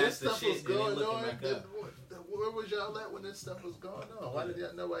looking at the shit and then looking back up. Where was y'all at when this stuff was going on? Why did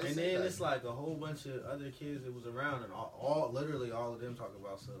y'all nobody And say then that? it's like a whole bunch of other kids that was around, and literally all of them talk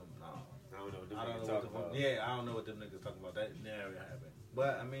about some. I don't know what them I don't niggas know what talking the about. Yeah, I don't know what them niggas talking about. That never happened.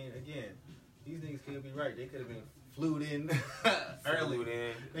 But I mean, again, these niggas could be right. They could have been flued in early. Flew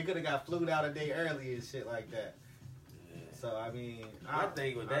in. They could have got flued out a day early and shit like that. So I mean, My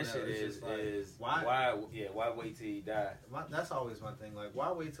thing with that shit it's is just like, why wait till he die? That's always my thing. Like,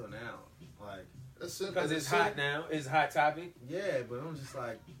 why wait till now? Like, That's simple. Because it's hot now. It's a hot topic. yeah, but I'm just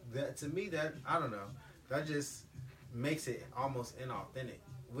like that. To me, that I don't know. That just makes it almost inauthentic.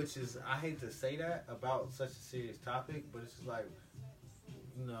 Which is, I hate to say that about such a serious topic, but it's just like,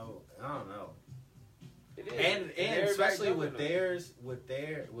 you know, I don't know. It is. And everybody especially doing with it.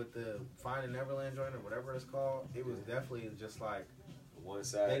 with the Finding Neverland joint or whatever it's called, it was definitely just like One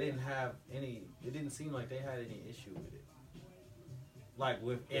side. they didn't have any. It didn't seem like they had any issue with it. Like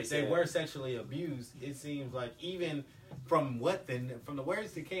if they were sexually abused, it seems like even from the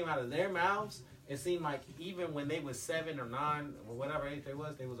words that came out of their mouths, it seemed like even when they was 7 or 9 or whatever age they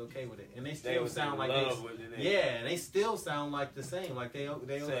was okay with it, and they still was sound in like love with it. and they still sound like the same, like they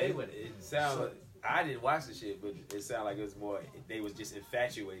okay with it. It sound like, I didn't watch the shit, but it sounded like it was more. They was just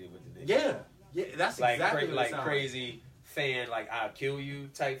infatuated with the nigga. Yeah, that's like exactly what it like sound crazy fan, like I'll kill you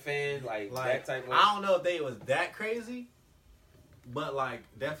type fan, like that type of. I don't know if they was that crazy, but like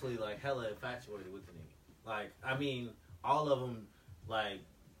definitely like hella infatuated with the nigga. Like I mean, all of them like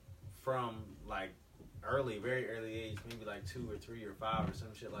from like very early age, maybe like 2 or 3 or 5 or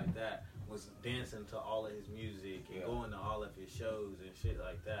some shit like that, was dancing to all of his music and going to all of his shows and shit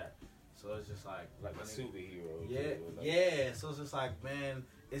like that. So it's just like a superhero. Yeah. So it's just like, man,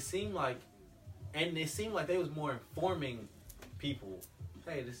 it seemed like they was more informing people.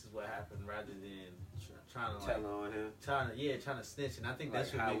 Hey, this is what happened, rather than trying to telling on him, trying to snitch. And I think like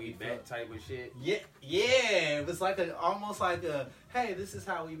that's what how made we me met type of shit. Yeah. It was like almost like hey, this is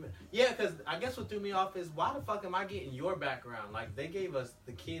how we met. Yeah, because I guess what threw me off is, why the fuck am I getting your background? Like, they gave us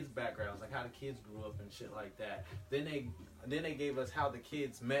the kids' backgrounds, like how the kids grew up and shit like that. Then they gave us how the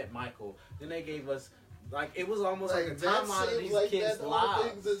kids met Michael. Then they gave us, like, it was almost like a timeline of these like kids' that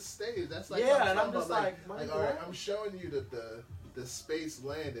lives. Things at stage. That's like, and I'm just like all right, I'm showing you the space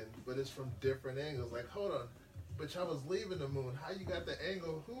landing, but it's from different angles. Like, hold on, but y'all was leaving the moon. How you got the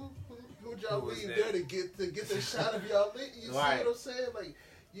angle? Who'd y'all leave there to get the shot of y'all leaving? You see what I'm saying? Like,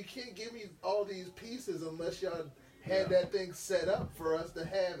 you can't give me all these pieces unless y'all had that thing set up for us to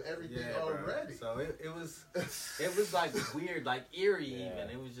have everything already. Bro. So it was like weird, like eerie even.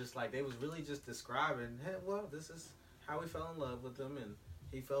 It was just like, they was really just describing, hey, well, this is how we fell in love with him, and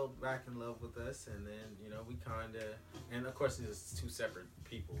he fell back in love with us, and then, we kind of, and of course it's 2 separate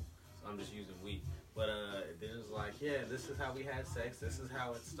people, so I'm just using we. But then it was like, yeah, this is how we had sex, this is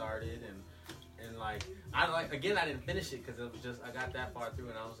how it started, and like, I didn't finish it because it was just, I got that far through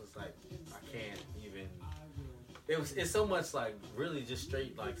and I was just like, I can't even. It's so much like really just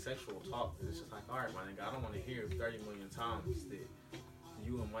straight like sexual talk. It's just like, all right, my nigga, I don't want to hear 30 million times that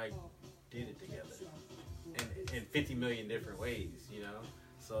you and Mike did it together, in 50 million different ways,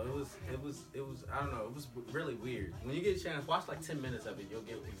 So it was I don't know, it was really weird. When you get a chance, watch like 10 minutes of it, you'll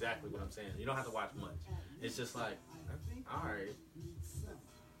get exactly what I'm saying. You don't have to watch much. It's just like, all right,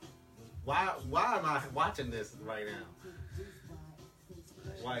 why am I watching this right now?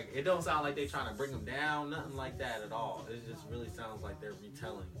 Like, it don't sound like they trying to bring them down, nothing like that at all. It just really sounds like they're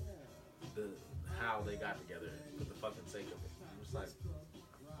retelling how they got together for the fucking sake of it. I'm just like,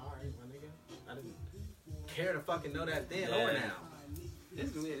 all right, my nigga, I didn't care to fucking know that then or now.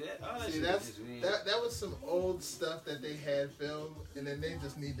 It's weird. That was some old stuff that they had filmed, and then they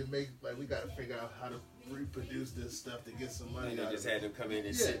just need to make, like, we got to figure out how to reproduce this stuff to get some money. And they just had them come in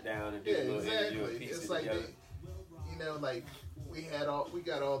and sit down and do a little interview and piece it's it like together. Like, we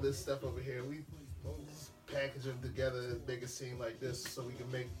got all this stuff over here. We package them together, make it seem like this, so we can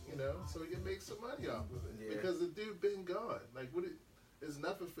make some money off of it. Yeah. Because the dude been gone. Like, there's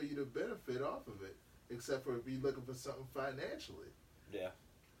nothing for you to benefit off of it, except for if you're looking for something financially. Yeah.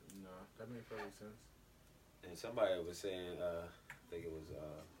 No, that makes perfect sense. And somebody was saying, I think it was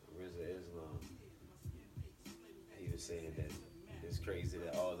Rizza Islam. He was saying that it's crazy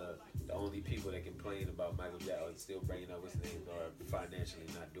that all the only people that complain about Michael Jackson still bringing up his name are financially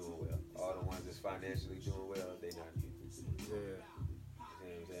not doing well. All the ones that's financially doing well, they not. Yeah. You know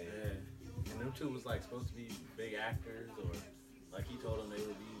what I'm saying? Yeah. And them 2 was like supposed to be big actors, or like he told them they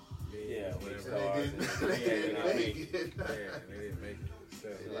would be big. Yeah, or whatever. they didn't make it. They didn't make it.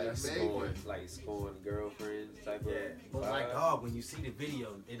 So, like scorn girlfriends type of. But like, dog, when you see the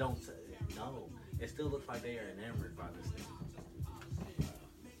video, it don't. No, it still looks like they are enamored by this thing.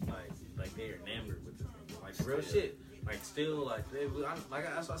 Like they are enamored with this thing. Like real shit. Like still, like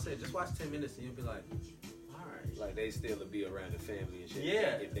that's what I said. Just watch 10 minutes and you'll be like, all right. Like they still would be around the family and shit.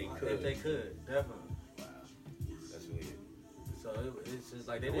 Yeah, if they could. If they could, definitely. Wow, that's weird. So it's just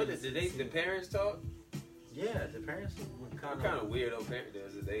like they did the parents talk? Yeah, the parents were kind of weirdo parents.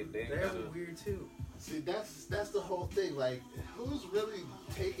 They were weird too. See, that's the whole thing. Like, who's really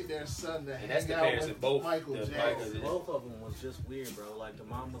taking their son to hang the out with both, Michael Jackson? Both of them was just weird, bro. Like, the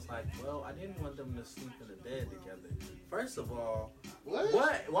mom was like, well, I didn't want them to sleep in the bed together. First of all,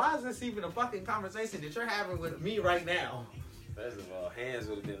 what? Why is this even a fucking conversation that you're having with me right now? First of all, hands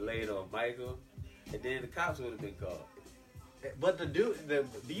would have been laid on Michael, and then the cops would have been called. But the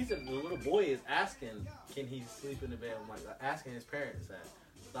little boy is asking, can he sleep in the bed with Michael? Asking his parents that.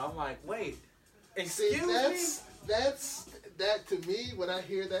 So I'm like, wait. Excuse me? That to me, when I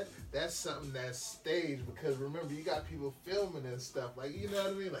hear that, that's something that's staged, because remember, you got people filming and stuff, like, you know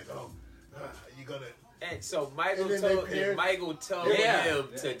what I mean? Like, you gonna. And so Michael told him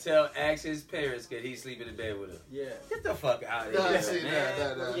to ask his parents could he sleep in the bed with him. Yeah. Get the fuck out of here,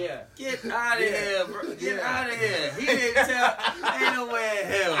 man. No. Yeah. Get out of here, bro. Get out of here. He didn't tell. Ain't no way in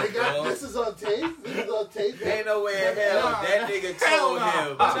hell, bro. This is on tape. Ain't no way in hell. That nigga told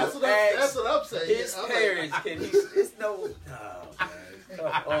him that's what I'm saying. His parents can he. It's no. Oh, man. Come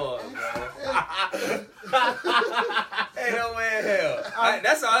on, man. Ain't no way in hell. I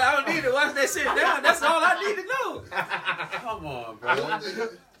don't need to watch that shit now. That's all I need to know. Come on, bro.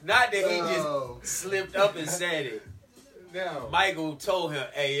 Not that he Oh. just slipped up and said it. No. Michael told him,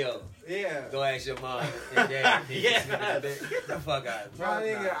 "Hey yo, Yeah. go ask your mom and dad." Yeah. Get the fuck out. My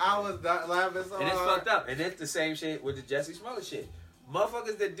nigga, I was not laughing so And it's hard. fucked up. And it's the same shit with the Jesse Smollett shit.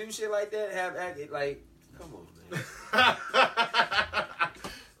 Motherfuckers that do shit like that have acted like, come on, man.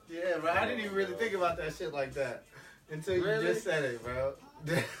 Yeah, bro. I didn't even really think about that shit like that until you Really? just said it, bro.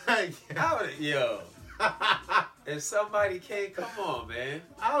 How would yo? If somebody can't, come on, man.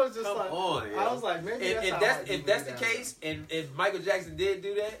 I was just Come like, on, yo. I was like, maybe If that's that's the case, and if Michael Jackson did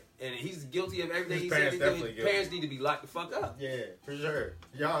do that, and he's guilty of everything His he parents said, he did, definitely his guilty. parents need to be locked the fuck up. Yeah, for sure.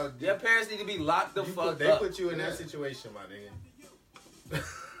 Y'all, Their parents need to be locked the fuck they up. put you in Yeah. that situation, my nigga.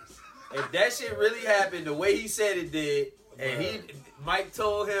 If that shit really happened the way he said it did, and Mike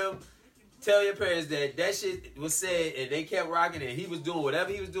told him, tell your parents that shit was said, and they kept rocking, and he was doing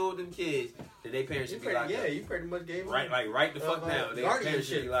whatever he was doing with them kids, then their parents You should be locked up. you pretty much gave Right, like right the fuck down. Their guardian parents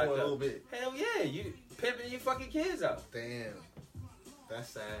should shit be for locked a little up. bit. Hell yeah, you pimping your fucking kids out. Damn, that's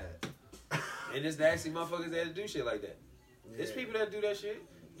sad. And it's actually motherfuckers that do shit like that. There's Yeah. people that do that shit.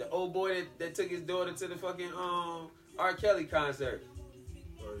 The old boy that took his daughter to the fucking R. Kelly concert.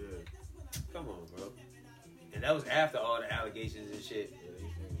 Oh yeah. Come on, bro. And that was after all the allegations and shit. Yeah,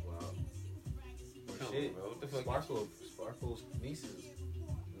 these things wild. Come Shit, on, bro. What the fuck? Sparkle's nieces.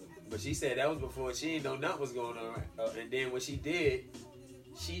 But she said that was before she didn't know nothing was going on. And then what she did,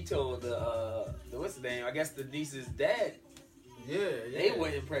 she told the what's the name? I guess the niece's dad. Yeah, yeah. They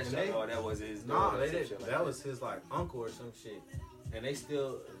weren't impressed. And they- Oh, that wasn't his. No, daughter or they some didn't. shit like That was his like uncle or some shit. And they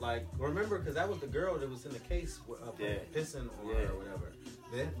still like remember because that was the girl that was in the case Yeah. pissing on Yeah. her or whatever.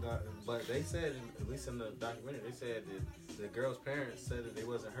 But they said, at least in the documentary, they said that the girl's parents said that they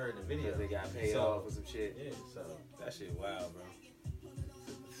wasn't her in the video. Because they got paid So- off or some shit. Yeah, so That shit wild, bro.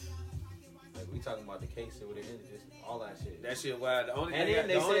 like we talking about the case that would have ended just all that shit. That shit wild. The only And thing, then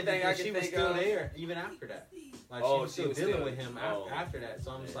they the only said thing I that can she was think still of, there even after that. Like Oh, she was she still was dealing still- with him oh. after that.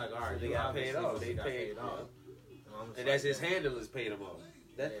 So I'm just like, all right, So they you got paid obviously off. must They have got paid, off. yeah. I'm just And like, that's his man. handlers paid him off.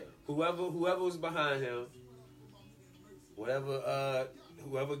 That Yeah. whoever was behind him,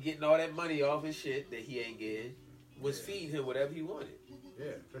 whoever getting all that money off his shit that he ain't getting, was Yeah. feeding him whatever he wanted.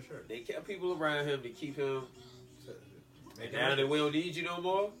 Yeah, for sure. They kept people around him to keep him. Make Now it that we don't need you no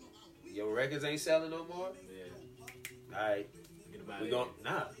more, your records ain't selling no more. Yeah. All right, Get him out we of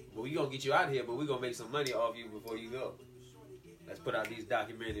gon' but we gonna get you out of here. But we gonna make some money off you before you go. Let's put out these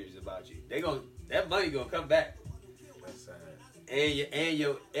documentaries about you. That money gonna come back, here. That's sad.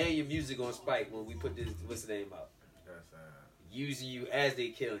 and your music gonna spike when we put this what's the name out. That's sad. Using you as they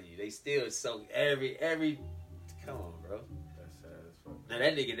killing you. They still so every. Come on, bro. That's sad as fuck. Now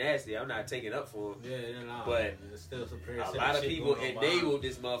that nigga nasty. I'm not taking up for him. Yeah, no, But there's still some A lot of people enabled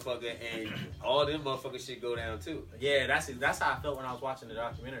this motherfucker, and all them motherfuckers shit go down too. Yeah, that's how I felt when I was watching the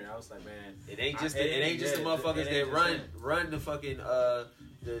documentary. I was like, man, It ain't just It the, it ain't just the yeah, motherfuckers it ain't that just run the fucking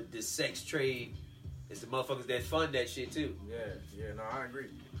the sex trade. It's the motherfuckers that fund that shit too. yeah, no, I agree.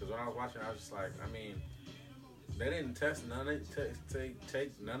 Because when I was watching, I was just like, I mean, they didn't test none of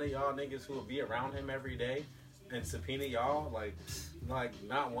take none of y'all niggas who will be around him every day and subpoena y'all. Like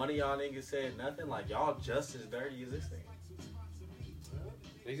not one of y'all niggas said nothing. Like y'all just as dirty as this thing.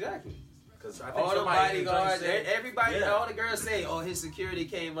 Exactly. Because I think All the somebody in the joint bodyguards, said- everybody, Yeah. all the girls say, "Oh, his security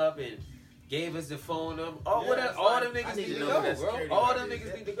came up and gave us the phone number." Oh, Yeah, what? it's All like, them I niggas need need to to know go, that bro. security All guard them is.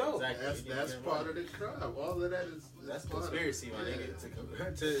 niggas need to go. Exactly. That's part of the crime. All of that is That's part of it. conspiracy, my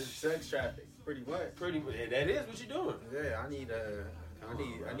nigga, to sex traffic. Pretty much. Pretty. And that is what you're doing. Yeah, I need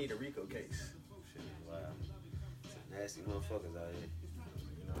a RICO case. Shit, wow. Some nasty motherfuckers out here.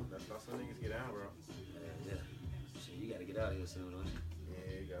 You know, that's how some niggas get out, bro. Yeah. Shit, you gotta get out of here soon, don't you?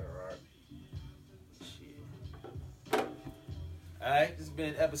 Yeah, you got it right. Shit. Alright, this has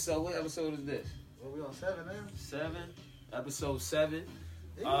been episode. What episode is this? Well, we on 7 now. 7. Episode 7.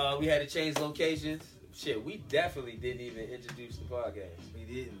 We had to change locations. Shit, we definitely didn't even introduce the podcast. We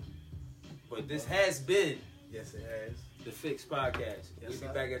didn't. But this has been Yes, it has. the Fix Podcast. Yes, We'll be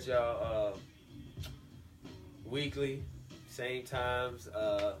sir. back at y'all weekly, same times.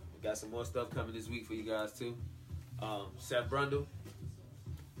 We got some more stuff coming this week for you guys too. Seth Brundle.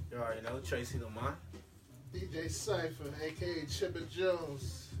 You already know Tracy Lamont. DJ Cypher, aka Chipper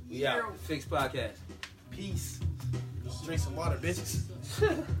Jones. We out. Fix Podcast. Peace. Drink some water, bitches.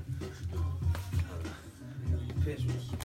 Pictures.